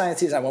for my signing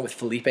season, I went with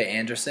Felipe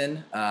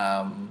Anderson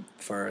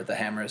for the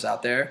Hammers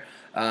out there.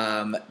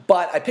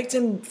 But I picked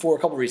him for a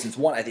couple reasons.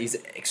 One, I think he's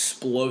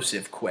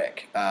explosive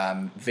quick,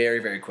 very,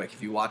 very quick.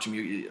 If you watch him,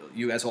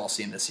 you guys will all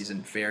see him this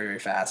season, very, very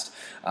fast.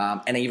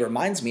 And he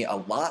reminds me a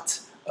lot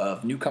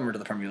of newcomer to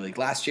the Premier League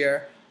last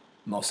year,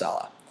 Mo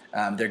Salah.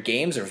 Their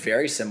games are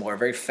very similar,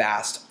 very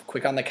fast,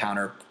 quick on the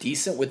counter,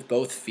 decent with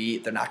both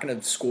feet. They're not going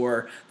to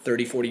score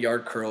 30,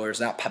 40-yard curlers,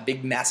 not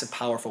big, massive,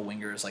 powerful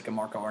wingers like a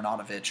Marko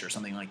Arnautovic or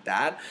something like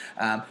that.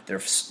 They're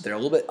a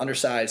little bit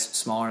undersized,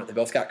 smaller. They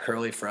both got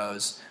curly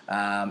froze,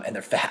 and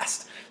they're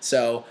fast.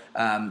 So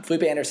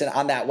Felipe Anderson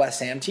on that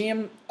West Ham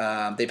team,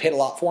 they paid a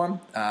lot for him,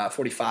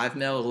 $45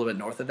 million, a little bit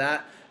north of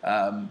that.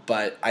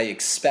 But I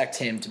expect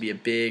him to be a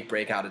big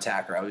breakout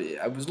attacker.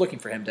 I was looking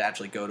for him to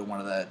actually go to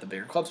one of the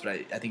bigger clubs, but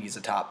I think he's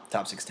a top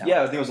 6 talent.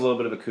 Yeah, I think it was a little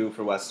bit of a coup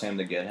for West Ham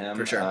to get him.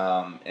 For sure.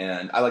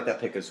 And I like that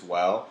pick as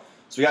well.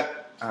 So we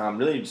got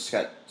really just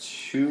got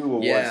 2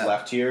 awards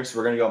left here. So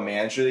we're going to go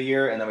Manager of the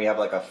Year, and then we have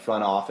a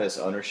front office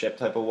ownership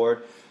type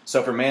award.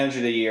 So for Manager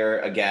of the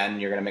Year, again,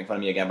 you're going to make fun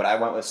of me again, but I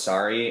went with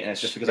Sarri, and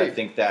it's just because I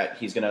think that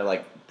he's going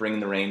to bring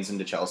the reins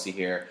into Chelsea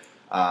here.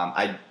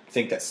 I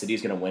think that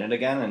City's going to win it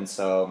again, and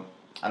so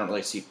I don't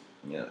really see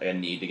a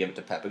need to give it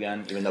to Pep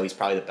again, even though he's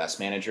probably the best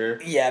manager.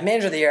 Yeah,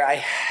 Manager of the Year.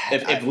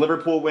 If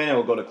Liverpool win, it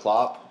will go to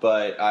Klopp,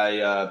 but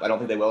I don't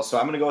think they will. So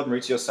I'm going to go with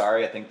Maurizio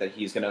Sarri. I think that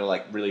he's going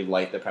to really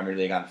light the Premier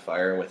League on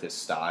fire with his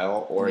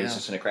style, or he's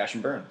just going to crash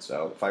and burn.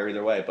 So fire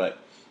either way, but.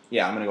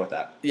 Yeah, I'm going to go with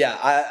that. Yeah,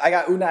 I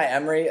got Unai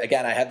Emery.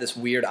 Again, I have this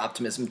weird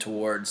optimism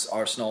towards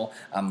Arsenal.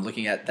 I'm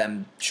looking at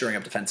them shoring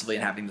up defensively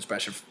and having this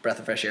breath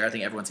of fresh air. I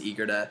think everyone's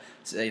eager to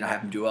have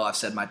him do well. I've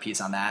said my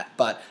piece on that.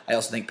 But I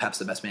also think Pep's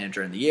the best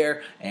manager in the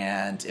year.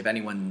 And if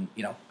anyone,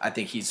 I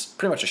think he's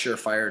pretty much a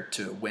surefire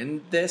to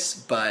win this.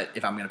 But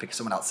if I'm going to pick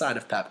someone outside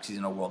of Pep because he's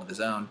in a world of his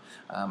own,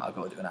 I'll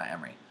go with Unai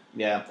Emery.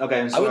 Yeah,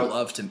 okay. So I would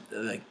love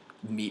to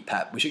meet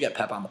Pep. We should get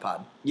Pep on the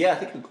pod. Yeah, I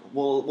think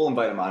we'll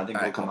invite him on. I think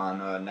he'll come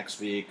on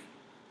next week.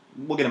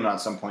 We'll get him on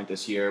some point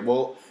this year.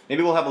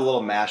 Maybe we'll have a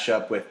little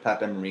mashup with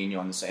Pep and Mourinho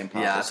on the same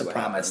podcast. Yeah, that's a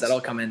promise.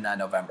 That'll come in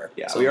November.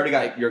 Yeah, so we already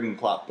got Jurgen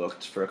Klopp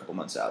booked for a couple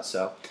months out.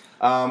 So,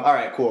 all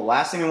right, cool.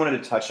 Last thing we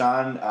wanted to touch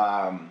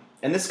on,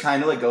 and this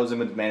kind of like goes in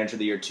with Manager of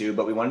the Year too,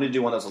 but we wanted to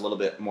do one that was a little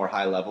bit more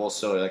high level,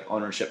 so like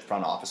ownership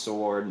front office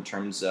award in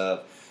terms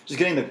of just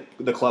getting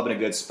the club in a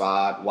good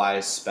spot,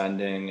 wise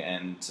spending,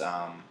 and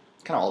kind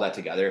of all that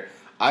together.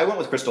 I went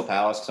with Crystal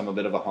Palace because I'm a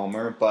bit of a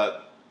homer,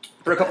 but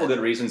for a couple of good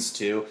reasons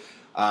too.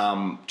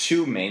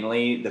 Two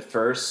mainly. The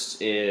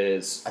first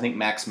is I think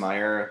Max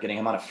Meyer, getting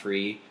him on a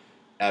free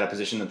at a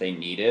position that they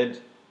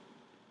needed.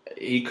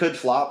 He could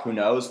flop, who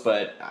knows,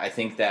 but I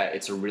think that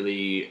it's a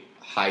really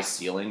high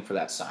ceiling for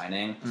that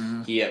signing.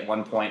 Mm-hmm. He at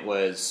one point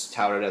was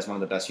touted as one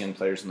of the best young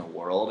players in the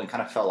world and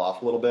kind of fell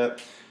off a little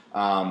bit.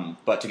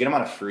 But to get him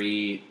on a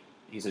free,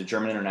 he's a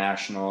German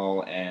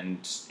international, and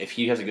if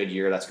he has a good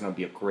year, that's going to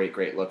be a great,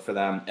 great look for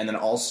them. And then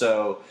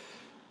also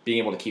being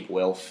able to keep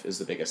Wilf is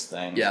the biggest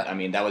thing. Yeah. I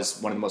mean, that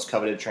was one of the most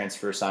coveted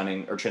transfer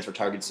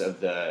targets of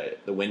the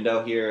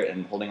window here,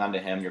 and holding on to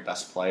him, your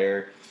best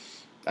player,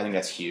 I think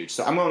that's huge.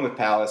 So I'm going with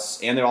Palace,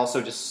 and they're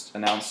also just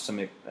announced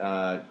some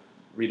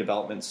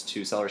redevelopments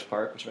to Sellers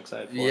Park, which I'm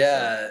excited for.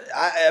 Yeah. So.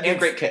 I mean,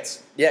 great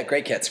kits. Yeah,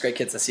 great kits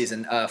this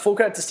season. Full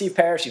credit to Steve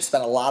Parrish. You've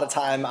spent a lot of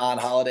time on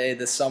holiday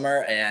this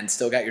summer and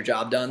still got your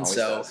job done. Always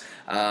so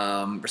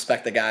does.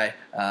 Respect the guy.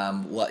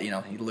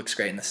 He looks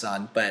great in the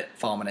sun, but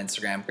follow him on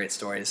Instagram. Great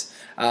stories.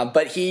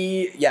 But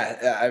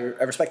I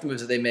respect the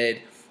moves that they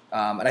made.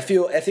 And I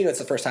think it's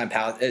the first time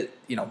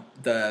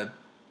the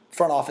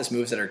front office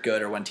moves that are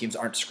good are when teams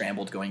aren't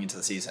scrambled going into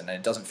the season, and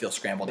it doesn't feel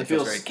scrambled. It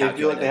feels very calculated. They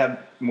feel like they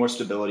have more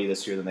stability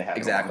this year than they had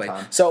exactly. in a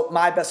long time. So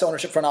my best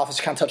ownership front office,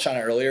 kind of touched on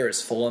it earlier,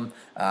 is Fulham.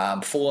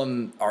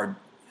 Fulham are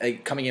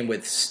coming in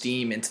with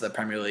steam into the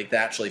Premier League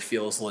that actually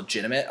feels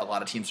legitimate. A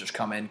lot of teams just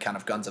come in kind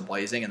of guns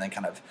a-blazing, and then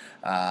kind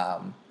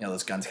of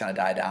those guns kind of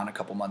die down a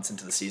couple months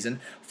into the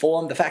season.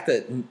 Fulham, the fact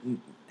that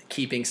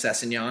keeping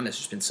Sessegnon has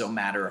just been so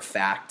matter of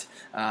fact.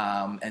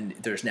 And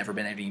there's never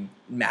been any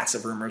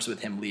massive rumors with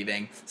him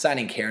leaving.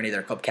 Signing Kearney,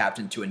 their club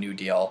captain, to a new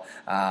deal.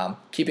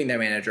 Keeping their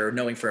manager,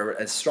 knowing for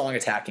a strong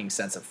attacking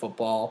sense of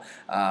football.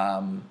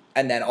 And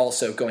then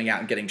also going out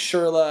and getting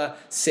Schürrle,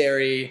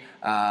 Seri,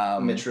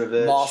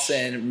 Mitrovic,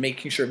 Mawson,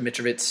 making sure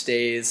Mitrovic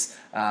stays.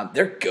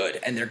 They're good,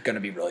 and they're going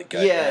to be really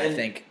good. Yeah,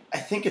 I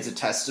think it's a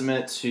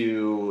testament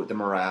to the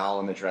morale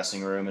in the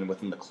dressing room and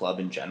within the club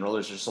in general.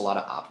 There's just a lot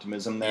of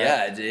optimism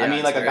there. Yeah, I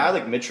mean, like a guy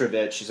like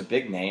Mitrovic, he's a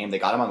big name. They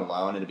got him on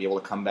loan, and to be able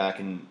to come back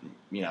and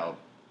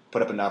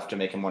put up enough to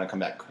make him want to come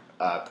back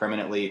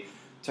permanently.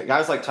 So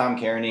guys like Tom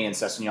Kearney and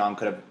Sessegnon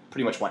could have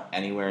pretty much went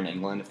anywhere in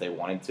England if they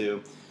wanted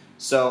to.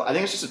 So I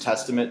think it's just a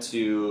testament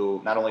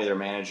to not only their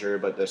manager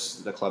but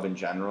the club in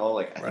general.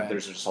 Like I think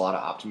there's just a lot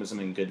of optimism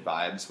and good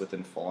vibes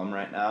within Fulham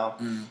right now.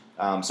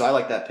 So I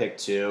like that pick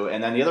too.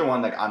 And then the other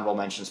one, like honorable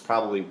mention, is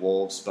probably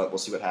Wolves, but we'll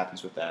see what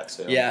happens with that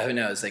too. Yeah, who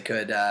knows? They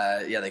could.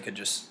 They could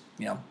just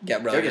get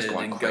relegated. They're just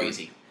going and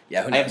crazy. Go.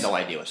 Yeah, who knows? I have no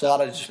idea what's a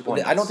lot of.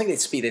 I don't think they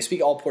speak. They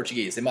speak all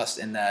Portuguese. They must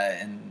in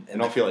they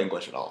don't feel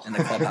English at all in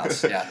the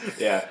clubhouse. Yeah,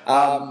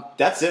 yeah.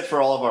 That's it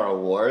for all of our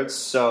awards.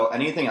 So,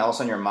 anything else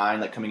on your mind,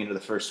 like coming into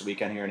the first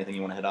weekend here? Anything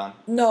you want to hit on?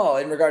 No,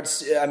 in regards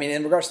to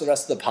the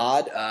rest of the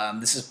pod,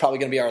 this is probably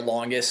going to be our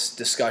longest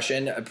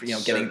discussion.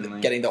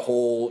 Getting the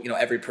whole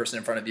every person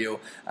in front of you.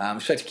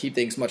 Expect to keep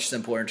things much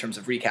simpler in terms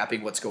of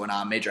recapping what's going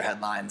on, major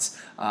headlines,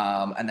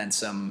 and then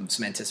some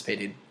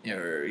anticipated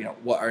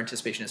what our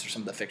anticipation is for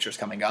some of the fixtures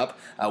coming up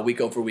week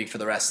over week for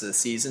the rest of the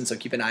season. So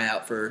keep an eye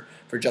out for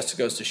Just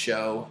Goes to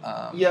Show.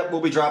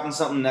 We'll be dropping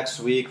something next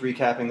week,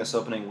 recapping this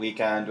opening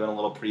weekend, doing a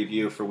little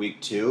preview for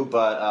week 2.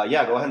 But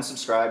go ahead and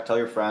subscribe, tell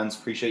your friends.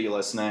 Appreciate you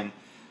listening.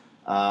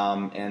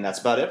 And that's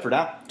about it for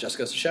now. Just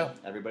Goes to Show.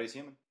 Everybody's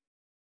human.